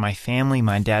prayer for my family.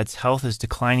 My dad's health is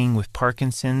declining with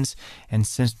Parkinson's and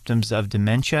symptoms of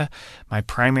dementia. My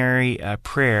primary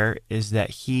prayer is that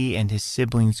he and his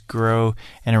siblings grow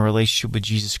in a relationship with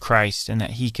Jesus Christ and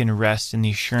that he can rest in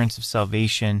the assurance of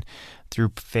salvation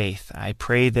through faith. I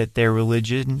pray that their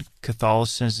religion,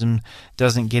 Catholicism,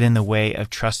 doesn't get in the way of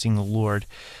trusting the Lord.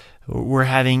 We're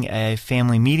having a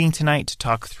family meeting tonight to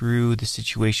talk through the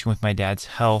situation with my dad's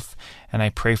health, and I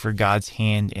pray for God's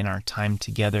hand in our time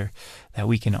together, that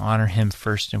we can honor him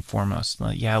first and foremost."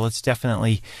 Yeah, let's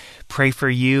definitely pray for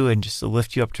you and just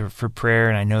lift you up for prayer,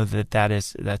 and I know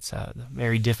that's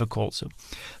very difficult. So,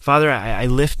 Father, I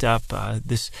lift up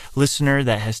this listener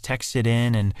that has texted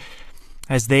in, and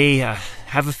as they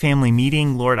have a family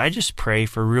meeting, Lord, I just pray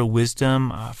for real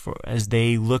wisdom as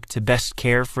they look to best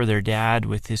care for their dad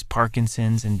with his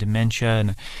Parkinson's and dementia.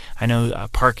 And I know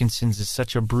Parkinson's is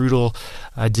such a brutal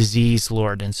disease,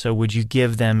 Lord, and so would you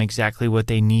give them exactly what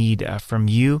they need from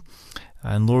you?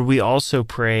 And Lord, we also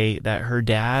pray that her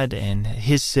dad and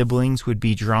his siblings would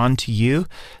be drawn to you,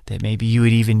 that maybe you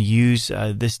would even use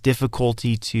this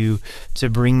difficulty to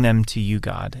bring them to you,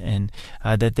 God, and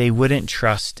that they wouldn't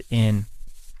trust in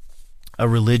a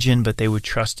religion, but they would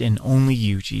trust in only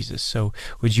you, Jesus. So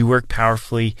would you work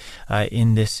powerfully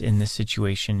in this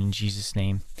situation, in Jesus'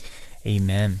 name?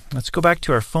 Amen. Let's go back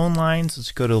to our phone lines.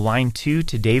 Let's go to line 2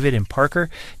 to David and Parker.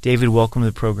 David, welcome to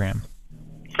the program.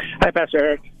 Hi, Pastor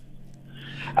Eric.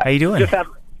 How you doing?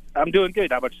 I'm doing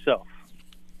good. How about yourself?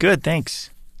 Good, thanks.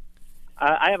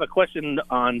 I have a question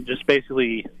on just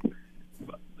basically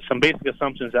some basic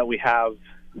assumptions that we have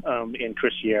in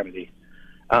Christianity.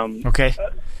 Okay.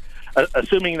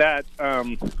 Assuming that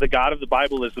the God of the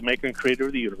Bible is the maker and creator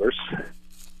of the universe,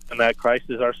 and that Christ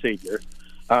is our Savior,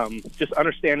 just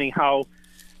understanding how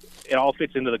it all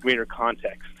fits into the greater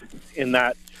context, in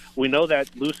that we know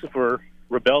that Lucifer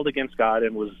rebelled against God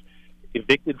and was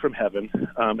evicted from heaven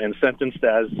and sentenced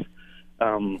as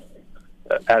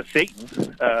Satan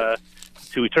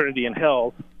to eternity in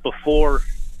hell before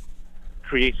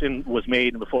creation was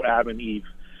made and before Adam and Eve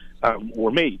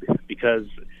were made, because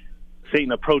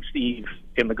Satan approached Eve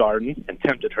in the garden and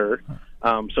tempted her.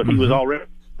 So he was already an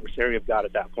adversary of God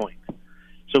at that point.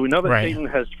 So we know that Satan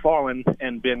has fallen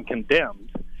and been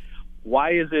condemned.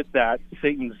 Why is it that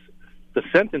the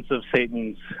sentence of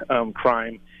Satan's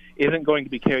crime isn't going to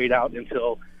be carried out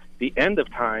until the end of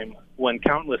time, when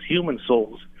countless human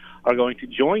souls are going to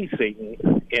join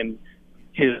Satan in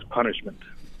his punishment?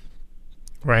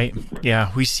 Right.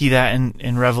 Yeah, we see that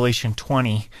in Revelation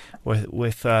 20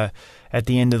 with at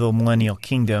the end of the millennial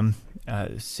kingdom,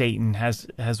 Satan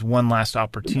has one last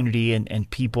opportunity, and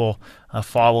people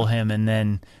follow him, and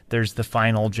then there's the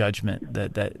final judgment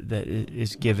that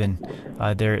is given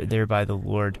there by the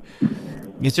Lord.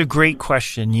 It's a great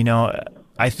question. You know,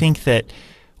 I think that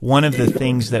one of the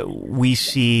things that we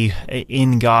see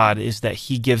in God is that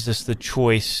he gives us the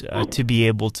choice to be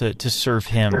able to serve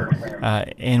him.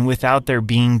 And without there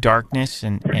being darkness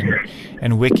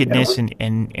and wickedness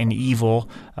and evil,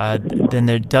 then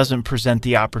there doesn't present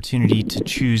the opportunity to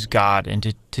choose God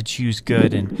and to choose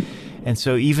good. And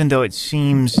so even though it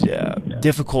seems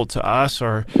difficult to us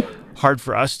or hard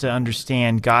for us to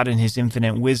understand, God in his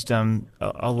infinite wisdom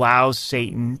allows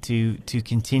Satan to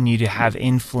continue to have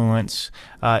influence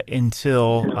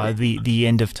until the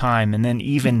end of time. And then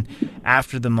even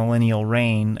after the millennial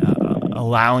reign,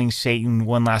 allowing Satan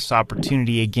one last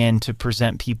opportunity again to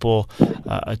present people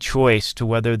a choice to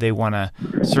whether they want to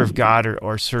serve God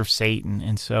or serve Satan.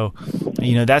 And so,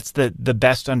 you know, that's the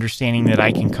best understanding that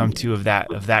I can come to of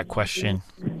that question.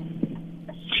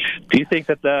 Do you think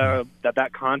that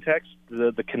that context,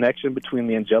 the connection between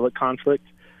the angelic conflict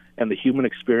and the human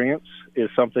experience, is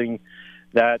something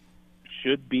that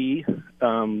should be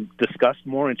discussed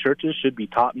more in churches, should be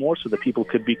taught more, so that people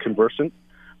could be conversant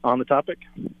on the topic?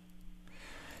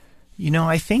 You know,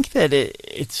 I think that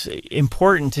it's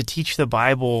important to teach the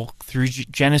Bible through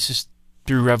Genesis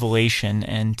through Revelation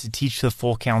and to teach the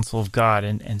full counsel of God.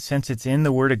 And since it's in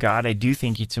the Word of God, I do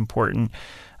think it's important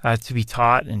to be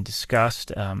taught and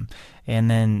discussed.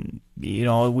 And then, you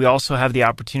know, we also have the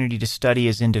opportunity to study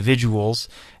as individuals.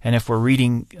 And if we're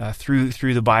reading through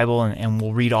the Bible and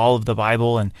we'll read all of the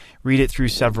Bible and read it through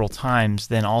several times,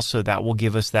 then also that will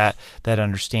give us that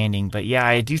understanding. But yeah,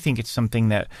 I do think it's something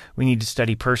that we need to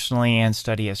study personally and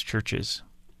study as churches.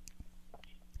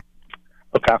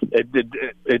 Okay.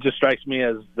 It just strikes me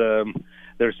as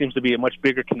there seems to be a much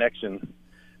bigger connection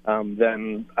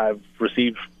than I've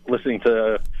received listening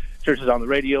to churches on the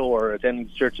radio or attending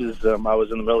churches. I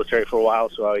was in the military for a while,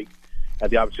 so I had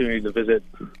the opportunity to visit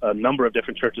a number of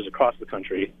different churches across the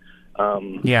country.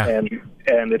 And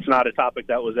it's not a topic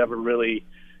that was ever really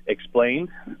explained.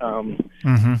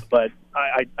 But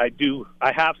I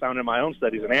have found in my own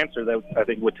studies an answer that I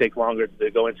think would take longer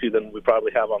to go into than we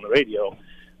probably have on the radio.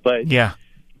 But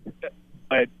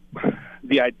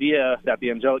the idea that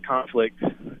the angelic conflict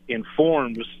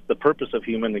informs the purpose of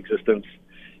human existence,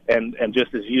 and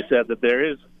just as you said, that there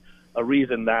is a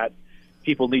reason that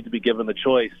people need to be given the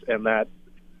choice, and that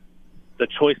the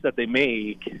choice that they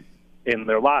make in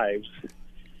their lives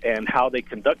and how they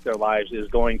conduct their lives is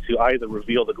going to either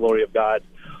reveal the glory of God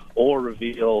or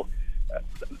reveal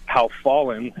how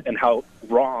fallen and how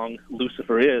wrong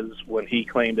Lucifer is when he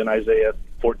claimed in Isaiah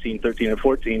 14, 13, and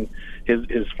 14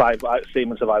 his 5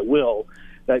 statements of I will,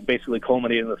 that basically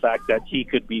culminated in the fact that he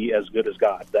could be as good as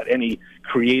God, that any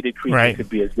created creature could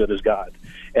be as good as God.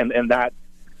 And that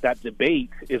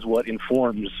debate is what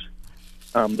informs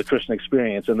the Christian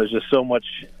experience. And there's just so much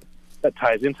that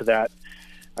ties into that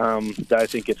that I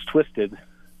think it's twisted.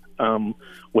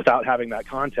 Without having that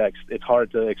context, it's hard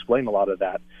to explain a lot of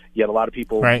that. Yet a lot of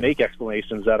people make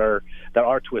explanations that are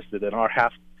twisted and are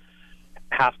half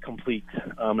complete,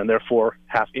 and therefore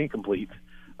half incomplete.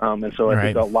 And so I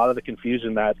think a lot of the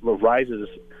confusion that arises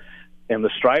and the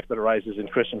strife that arises in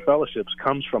Christian fellowships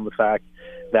comes from the fact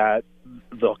that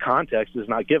the context is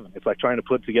not given. It's like trying to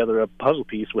put together a puzzle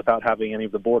piece without having any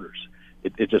of the borders.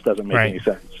 It just doesn't make any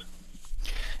sense.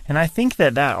 And I think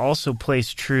that also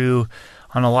plays true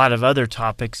on a lot of other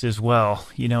topics as well.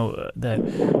 You know, that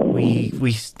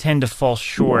we tend to fall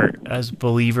short as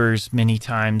believers many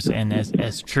times, and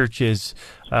as churches,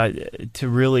 to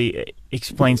really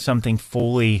explain something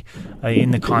fully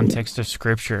in the context of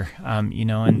Scripture. You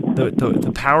know, and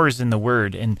the power is in the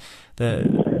Word, and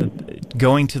the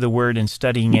going to the Word and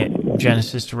studying it,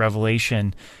 Genesis to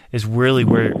Revelation, is really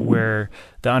where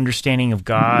the understanding of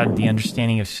God, the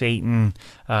understanding of Satan,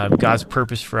 God's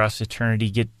purpose for us, eternity,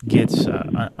 gets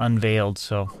unveiled.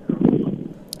 So,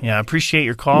 yeah, I appreciate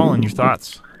your call and your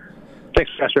thoughts.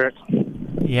 Thanks, Pastor Eric.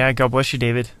 Yeah, God bless you,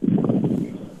 David.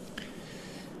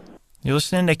 You're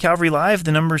listening to Calvary Live.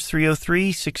 The number is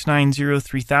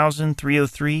 303-690-3000,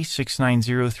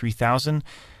 303-690-3000.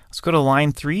 Let's go to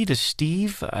line 3 to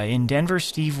Steve in Denver.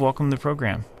 Steve, welcome to the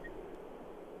program.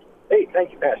 Hey,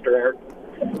 thank you, Pastor Eric.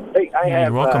 Hey, I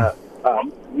have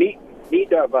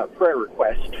need of a prayer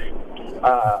request.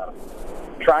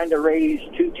 Trying to raise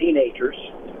 2 teenagers,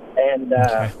 and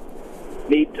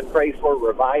need to pray for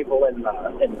revival in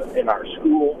our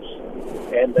schools,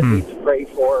 and need to pray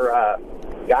for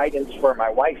guidance for my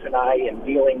wife and I in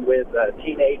dealing with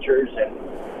teenagers and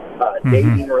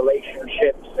dating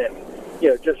relationships, and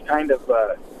just kind of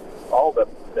all the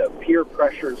peer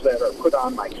pressures that are put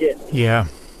on my kids. Yeah,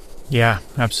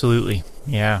 absolutely.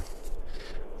 Yeah.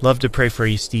 Love to pray for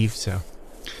you, Steve. So,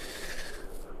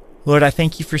 Lord, I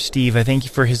thank you for Steve. I thank you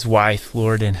for his wife,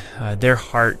 Lord, and their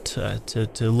heart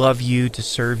to love you, to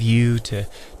serve you, to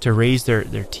raise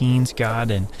their teens, God.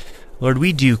 And Lord,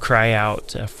 we do cry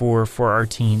out for our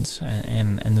teens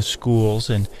and the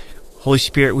schools. And Holy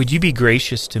Spirit, would you be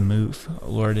gracious to move,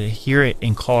 Lord, here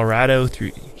in Colorado,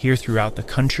 throughout the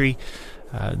country,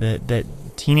 that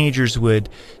teenagers would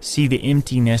see the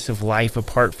emptiness of life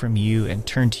apart from you and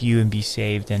turn to you and be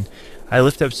saved. And I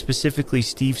lift up specifically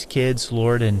Steve's kids,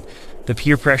 Lord, and the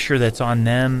peer pressure that's on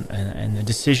them and the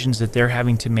decisions that they're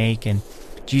having to make. And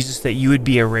Jesus, that you would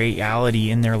be a reality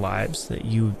in their lives, that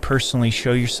you would personally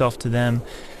show yourself to them.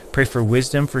 Pray for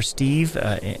wisdom for Steve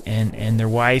and their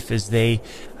wife as they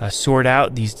sort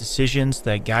out these decisions,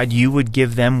 that God, you would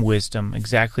give them wisdom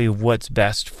exactly what's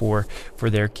best for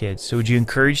their kids. So would you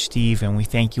encourage Steve, and we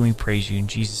thank you and we praise you in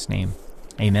Jesus' name.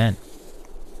 Amen.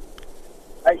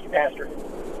 Thank you, Pastor.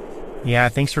 Yeah,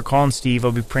 thanks for calling, Steve.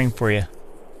 I'll be praying for you.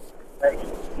 Thanks.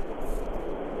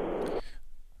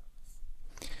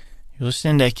 You're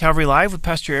listening to Calvary Live with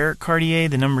Pastor Eric Cartier.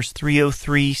 The number's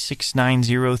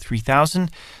 303-690-3000.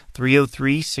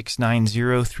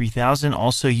 303-690-3000.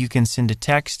 Also, you can send a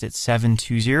text at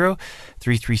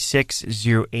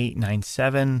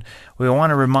 720-336-0897. We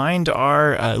want to remind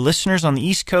our listeners on the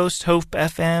East Coast, Hope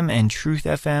FM and Truth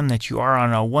FM, that you are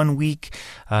on a 1-week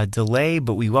delay,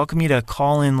 but we welcome you to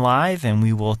call in live, and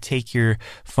we will take your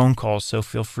phone calls, so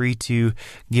feel free to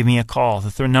give me a call.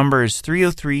 The number is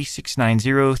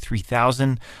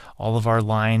 303-690-3000. All of our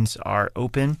lines are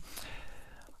open.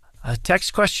 A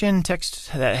text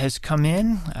that has come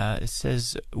in, it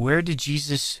says, where did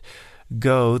Jesus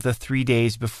go the 3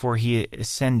 days before he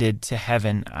ascended to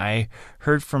heaven? I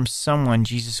heard from someone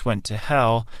Jesus went to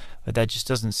hell, but that just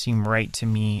doesn't seem right to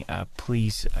me.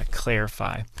 Please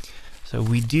clarify. So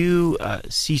we do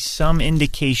see some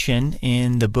indication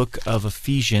in the book of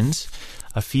Ephesians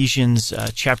Ephesians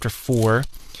chapter 4.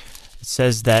 It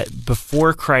says that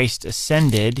before Christ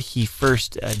ascended, he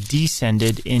first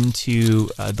descended into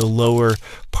the lower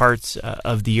parts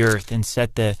of the earth and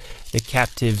set the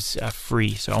captives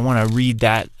free. So I want to read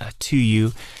that to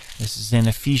you. This is in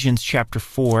Ephesians chapter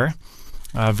 4,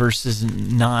 verses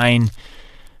 9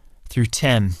 through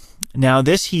 10. Now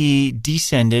this he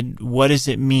descended, what does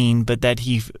it mean but that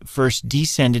he first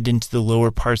descended into the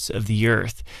lower parts of the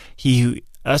earth? He who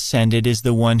ascended is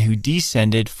the one who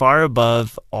descended far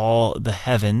above all the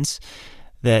heavens,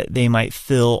 that they might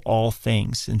fill all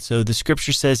things. And so the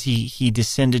scripture says he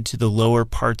descended to the lower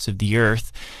parts of the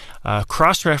earth.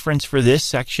 Cross-reference for this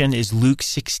section is Luke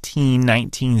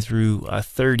 16:19 through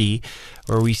 30,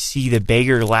 where we see the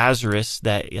beggar Lazarus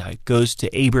that goes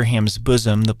to Abraham's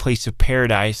bosom, the place of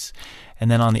paradise. And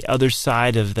then on the other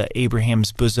side of the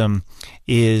Abraham's bosom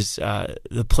is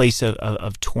the place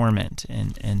of torment.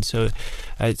 And so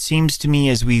it seems to me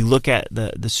as we look at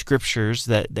the scriptures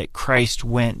that Christ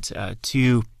went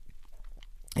to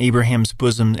Abraham's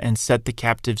bosom and set the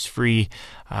captives free,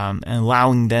 and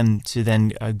allowing them to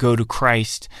then go to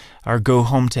Christ or go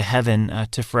home to heaven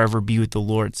to forever be with the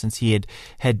Lord, since he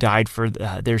had died for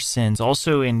their sins.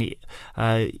 Also in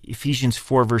Ephesians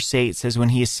 4 verse 8 it says, when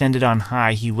he ascended on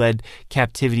high, he led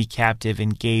captivity captive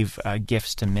and gave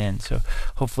gifts to men. So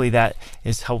hopefully that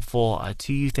is helpful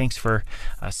to you. Thanks for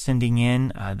sending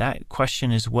in that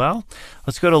question as well.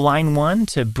 Let's go to line 1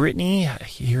 to Brittany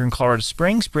here in Colorado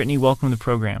Springs. Brittany, welcome to the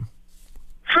program.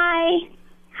 Hi,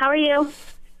 how are you?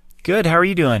 Good, how are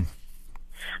you doing?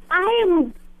 I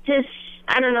am just,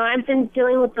 I don't know, I've been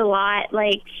dealing with a lot,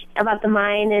 like, about the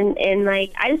mind, and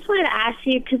like, I just wanted to ask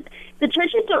you, because the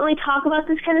churches don't really talk about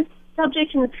this kind of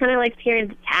subject, and it's kind of like scary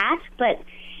to ask, but,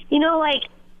 you know, like,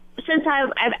 since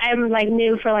I'm like,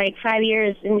 new for, like, 5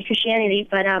 years in Christianity,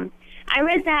 but, I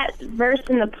read that verse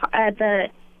in the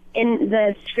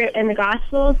script, in the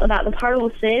Gospels about the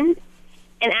pardonable sin,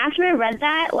 and after I read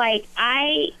that, like,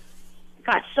 I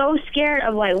got so scared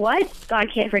of, like, what? God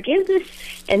can't forgive this?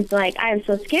 And, like, I am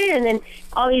so scared. And then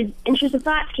all these intrusive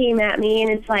thoughts came at me,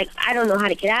 and it's like, I don't know how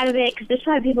to get out of it, because there's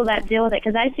probably people that deal with it,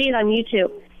 because I see it on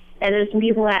YouTube, and there's some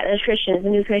people that, there's Christians,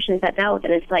 and new Christians that dealt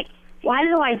with it. It's like, why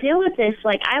do I deal with this?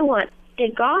 Like, I want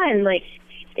it gone. Like,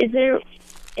 is there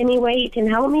any way you can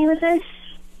help me with this?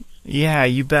 Yeah,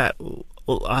 you bet.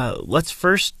 Let's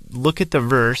first look at the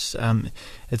verse.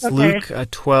 It's okay. Luke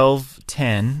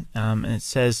 12:10, and it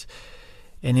says,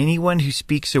 and anyone who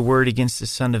speaks a word against the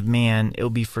Son of Man, it will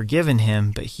be forgiven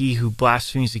him, but he who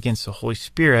blasphemes against the Holy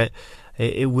Spirit,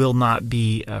 it will not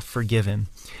be forgiven.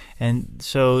 And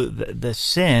so the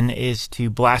sin is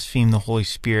to blaspheme the Holy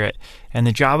Spirit, and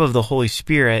the job of the Holy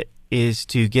Spirit is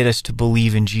to get us to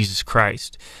believe in Jesus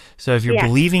Christ. So if you're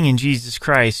believing in Jesus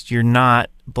Christ, you're not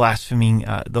blaspheming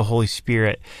the Holy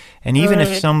Spirit. And even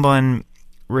if someone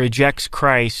rejects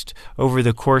Christ over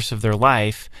the course of their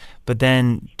life, but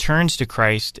then turns to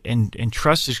Christ and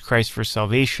trusts Christ for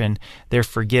salvation, they're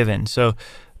forgiven. So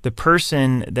the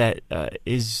person that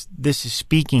this is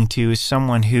speaking to is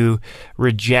someone who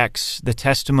rejects the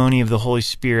testimony of the Holy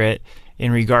Spirit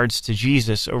in regards to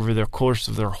Jesus over the course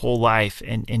of their whole life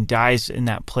and dies in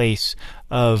that place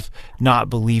of not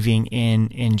believing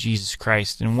in Jesus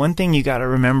Christ. And one thing you got to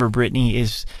remember, Brittany,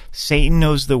 is Satan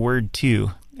knows the word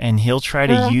too, and he'll try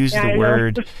to use the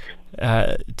word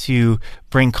to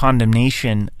bring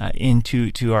condemnation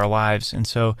into our lives. And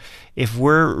so if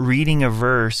we're reading a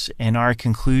verse and our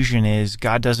conclusion is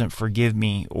God doesn't forgive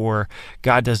me or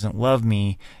God doesn't love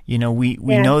me, we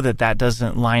know that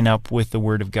doesn't line up with the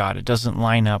Word of God. It doesn't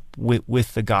line up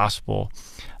with the gospel.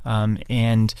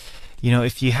 And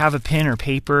if you have a pen or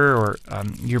paper or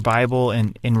your Bible,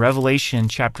 in Revelation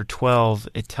chapter 12,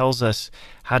 it tells us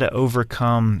how to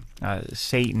overcome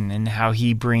Satan and how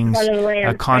he brings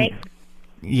right?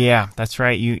 Yeah, that's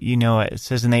right. You know it. It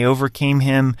says, and they overcame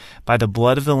him by the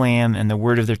blood of the Lamb and the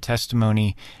word of their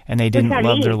testimony, and they didn't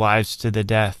love their lives to the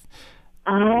death.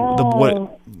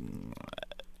 Oh.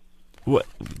 What?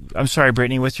 I'm sorry,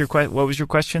 Brittany. What was your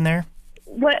question there?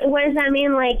 What does that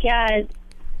mean? Like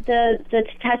the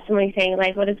testimony thing.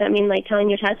 Like, what does that mean? Like telling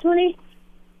your testimony,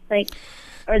 like,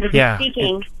 or the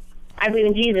speaking. I believe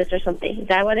in Jesus or something. Is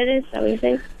that what it is? Is that what you're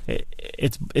saying?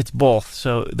 It's both.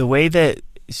 So the way that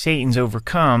Satan's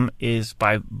overcome is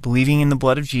by believing in the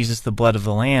blood of Jesus, the blood of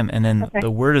the Lamb, and then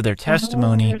the word of their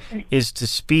testimony is to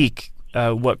speak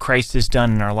what Christ has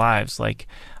done in our lives. Like,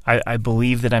 I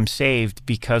believe that I'm saved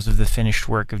because of the finished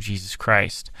work of Jesus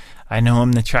Christ. I know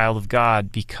I'm the child of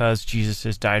God because Jesus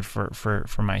has died for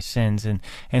my sins.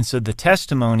 And so the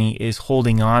testimony is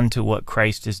holding on to what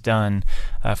Christ has done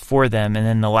for them. And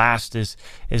then the last is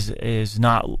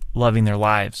not loving their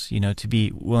lives, to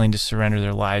be willing to surrender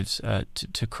their lives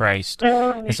to Christ.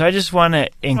 And so I just want to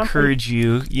encourage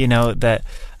you, that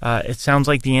it sounds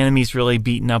like the enemy's really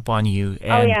beating up on you.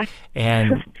 And,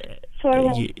 and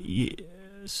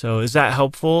so is that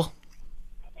helpful?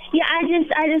 Yeah,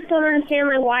 I just don't understand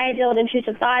why I deal with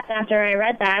intrusive thoughts after I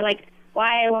read that.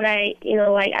 Why would I,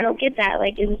 I don't get that.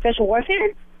 Is it special warfare?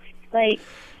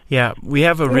 Yeah, we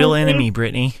have a real enemy,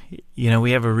 Brittany.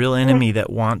 We have a real enemy that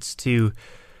wants to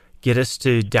get us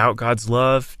to doubt God's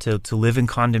love, to live in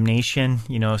condemnation.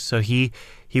 So he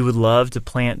would love to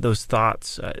plant those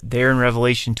thoughts. There in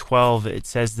Revelation 12, it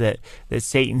says that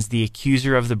Satan's the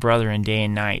accuser of the brethren day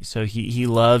and night. So he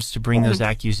loves to bring those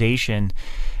accusations.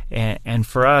 And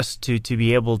for us to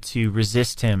be able to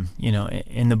resist him,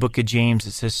 in the book of James,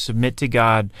 it says, submit to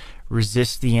God,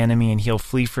 resist the enemy, and he'll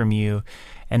flee from you.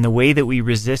 And the way that we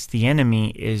resist the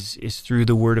enemy is through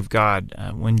the word of God.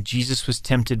 When Jesus was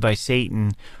tempted by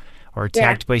Satan or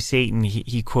attacked by Satan,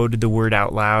 he quoted the word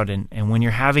out loud. And when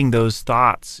you're having those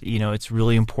thoughts, it's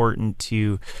really important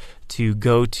to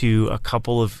go to a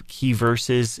couple of key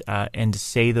verses and to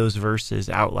say those verses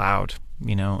out loud.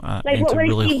 And to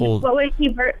really hold. What would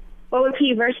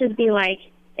key verses be like?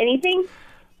 Anything?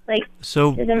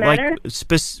 So, does it matter?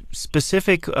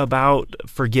 Specific about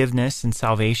forgiveness and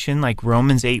salvation, like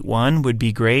Romans 8:1 would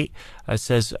be great. It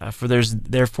says, "For there's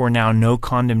therefore now no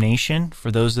condemnation for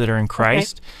those that are in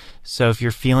Christ." Okay. So if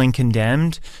you're feeling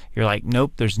condemned, you're like,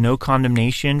 nope, there's no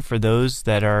condemnation for those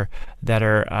that are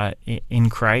in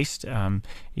Christ. John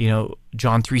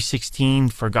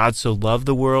 3:16, for God so loved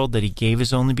the world that he gave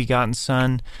his only begotten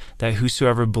Son, that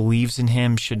whosoever believes in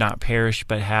him should not perish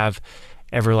but have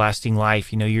everlasting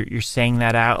life. You're saying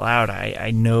that out loud.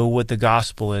 I know what the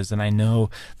gospel is, and I know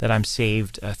that I'm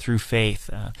saved through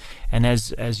faith. And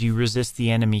as you resist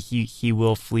the enemy, he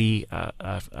will flee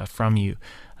from you.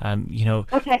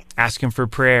 Ask him for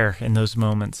prayer in those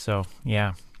moments. So,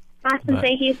 yeah. Awesome.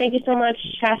 Thank you so much,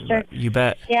 Pastor. You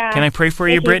bet. Yeah. Can I pray for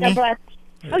you, Brittany?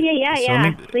 Oh,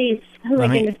 yeah. Please.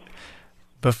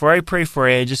 Before I pray for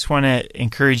you, I just want to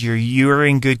encourage you. You are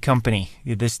in good company.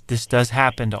 This does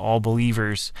happen to all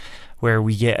believers, where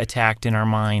we get attacked in our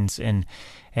minds and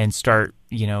start,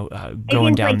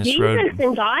 going down this road. Jesus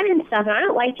and God and stuff. And I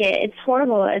don't like it. It's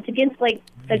horrible. It's against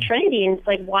the Trinity, and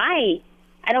it's why?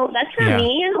 That's not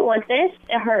me. I don't want this.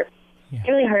 It hurts. It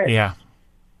really hurts. Yeah.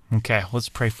 Okay. Let's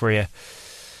pray for you.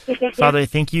 Father, I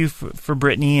thank you for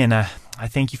Brittany, and I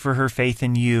thank you for her faith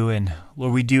in you. And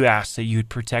Lord, we do ask that you would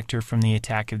protect her from the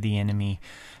attack of the enemy,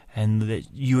 and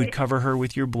that you would cover her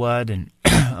with your blood and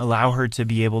allow her to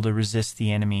be able to resist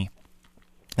the enemy,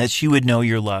 that she would know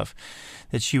your love,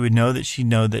 that she would know that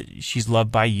she's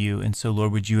loved by you. And so,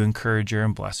 Lord, would you encourage her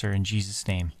and bless her in Jesus'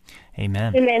 name?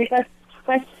 Amen. Amen.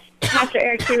 Bless Pastor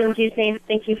Eric too in Jesus' name.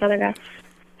 Thank you, Father God.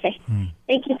 Okay.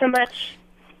 Thank you so much.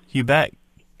 You bet.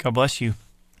 God bless you.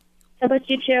 God bless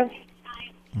you too.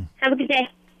 Have a good day.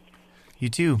 You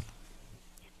too.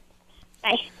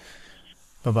 Bye.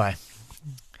 Bye-bye.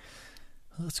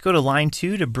 Let's go to line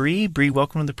 2 to Bree. Bree,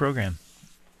 welcome to the program.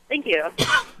 Thank you.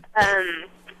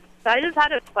 So I just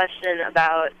had a question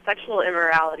about sexual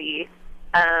immorality.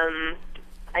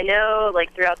 I know,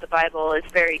 throughout the Bible,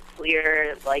 it's very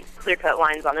clear, clear-cut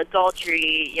lines on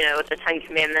adultery, with the Ten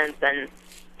Commandments, and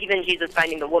even Jesus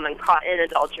finding the woman caught in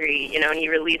adultery, and he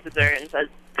releases her and says,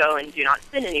 go and do not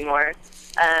sin anymore.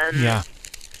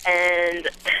 And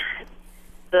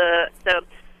so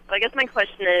I guess my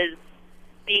question is,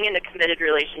 being in a committed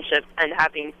relationship and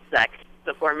having sex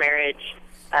before marriage,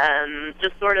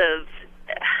 just sort of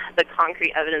the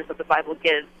concrete evidence that the Bible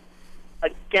gives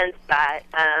against that.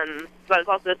 So I was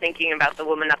also thinking about the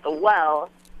woman at the well,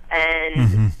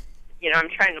 and I'm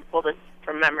trying to pull this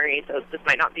from memory, so this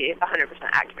might not be 100%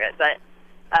 accurate, but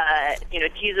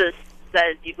Jesus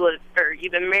says you've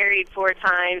been married 4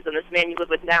 times, and this man you live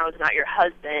with now is not your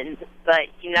husband, but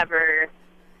he never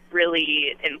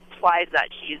really implies that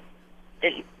she's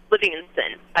living in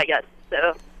sin, I guess.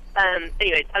 So,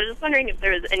 anyways, I was just wondering if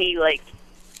there was any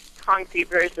concrete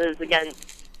verses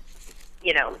against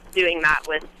doing that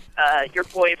with your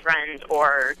boyfriend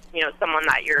or someone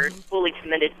that you're fully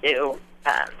committed to.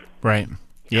 Right.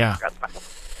 Yeah.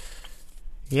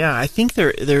 Yeah, I think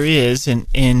there is.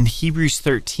 In Hebrews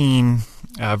 13,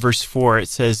 verse 4, it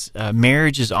says,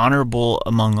 marriage is honorable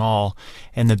among all,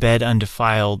 and the bed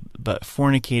undefiled, but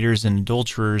fornicators and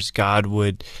adulterers God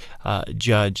would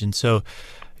judge. And so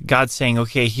God's saying,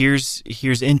 okay, here's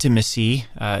intimacy,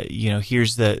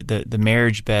 here's the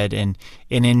marriage bed, and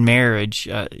in marriage,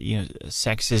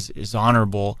 sex is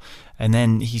honorable, and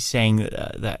then he's saying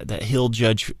that he'll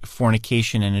judge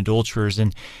fornication and adulterers,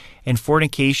 and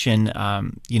fornication,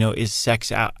 is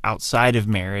sex outside of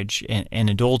marriage, and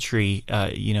adultery,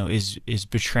 is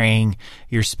betraying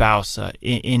your spouse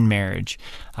in marriage.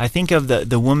 I think of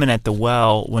the woman at the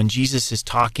well when Jesus is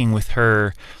talking with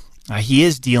her. He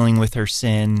is dealing with her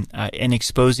sin and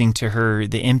exposing to her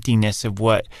the emptiness of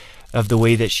the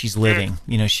way that she's living.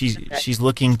 She's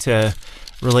looking to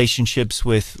relationships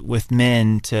with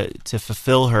men to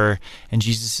fulfill her, and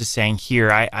Jesus is saying,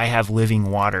 here, I have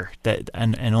living water,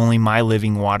 and only my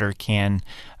living water can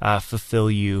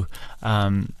fulfill you.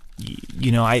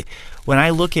 When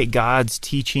I look at God's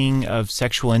teaching of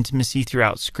sexual intimacy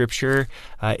throughout Scripture,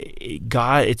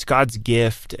 it's God's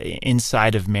gift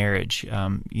inside of marriage.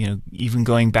 Even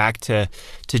going back to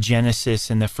Genesis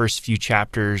in the first few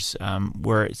chapters,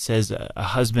 where it says a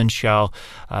husband shall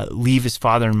leave his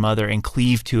father and mother and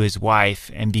cleave to his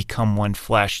wife and become one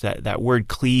flesh. That word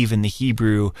 "cleave" in the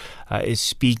Hebrew is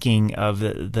speaking of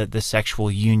the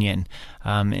sexual union.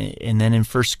 And then in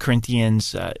 1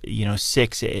 Corinthians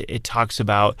 6, it talks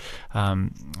about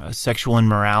sexual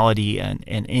immorality and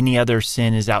any other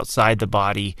sin is outside the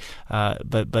body.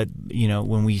 But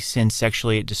when we sin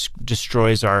sexually, it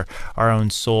destroys our own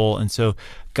soul. And so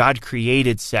God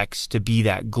created sex to be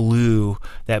that glue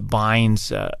that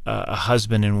binds a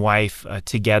husband and wife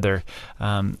together.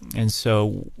 And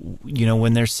so,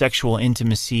 when there's sexual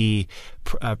intimacy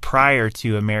prior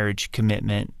to a marriage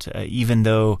commitment, even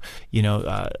though,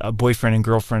 a boyfriend and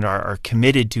girlfriend are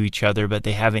committed to each other, but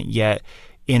they haven't yet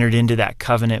entered into that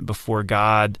covenant before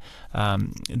God,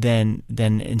 then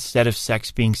instead of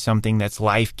sex being something that's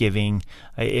life-giving,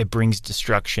 it brings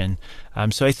destruction.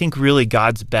 So I think really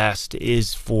God's best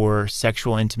is for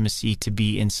sexual intimacy to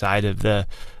be inside of the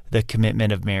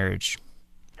commitment of marriage.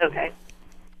 Okay.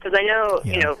 Because I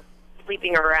know,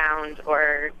 sleeping around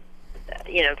or,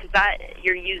 because that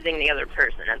you're using the other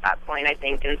person at that point, I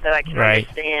think. And so I can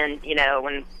understand,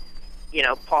 when,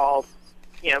 Paul,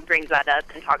 brings that up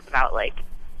and talks about like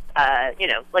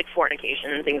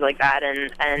fornication and things like that,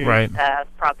 and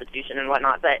prostitution and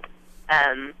whatnot. But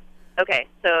okay,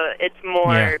 so it's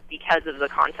more because of the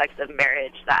context of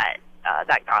marriage that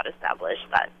God established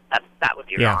that would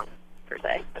be wrong per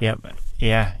se.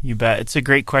 Yeah, you bet. It's a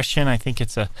great question. I think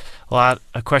it's a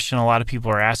question a lot of people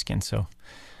are asking. So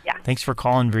thanks for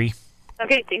calling, Bree.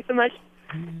 Okay, thanks so much.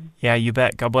 Yeah, you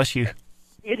bet. God bless you.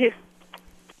 You too.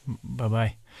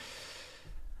 Bye-bye.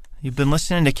 You've been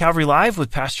listening to Calvary Live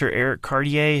with Pastor Eric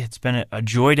Cartier. It's been a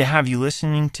joy to have you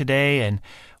listening today, and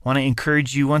want to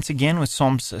encourage you once again with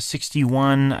Psalms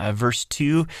 61, verse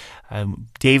 2.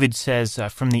 David says,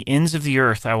 from the ends of the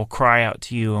earth I will cry out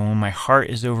to you, and when my heart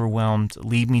is overwhelmed,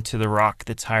 lead me to the rock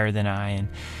that's higher than I. And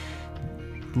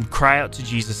cry out to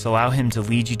Jesus. Allow him to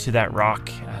lead you to that rock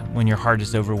when your heart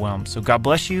is overwhelmed. So God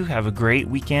bless you. Have a great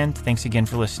weekend. Thanks again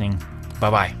for listening.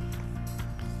 Bye-bye.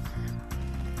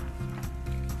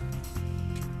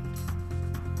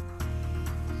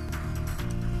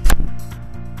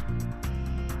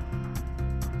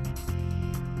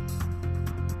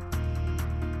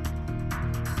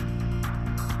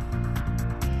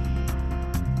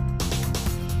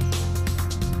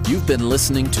 You've been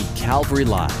listening to Calvary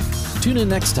Live. Tune in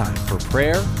next time for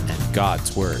prayer and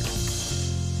God's Word.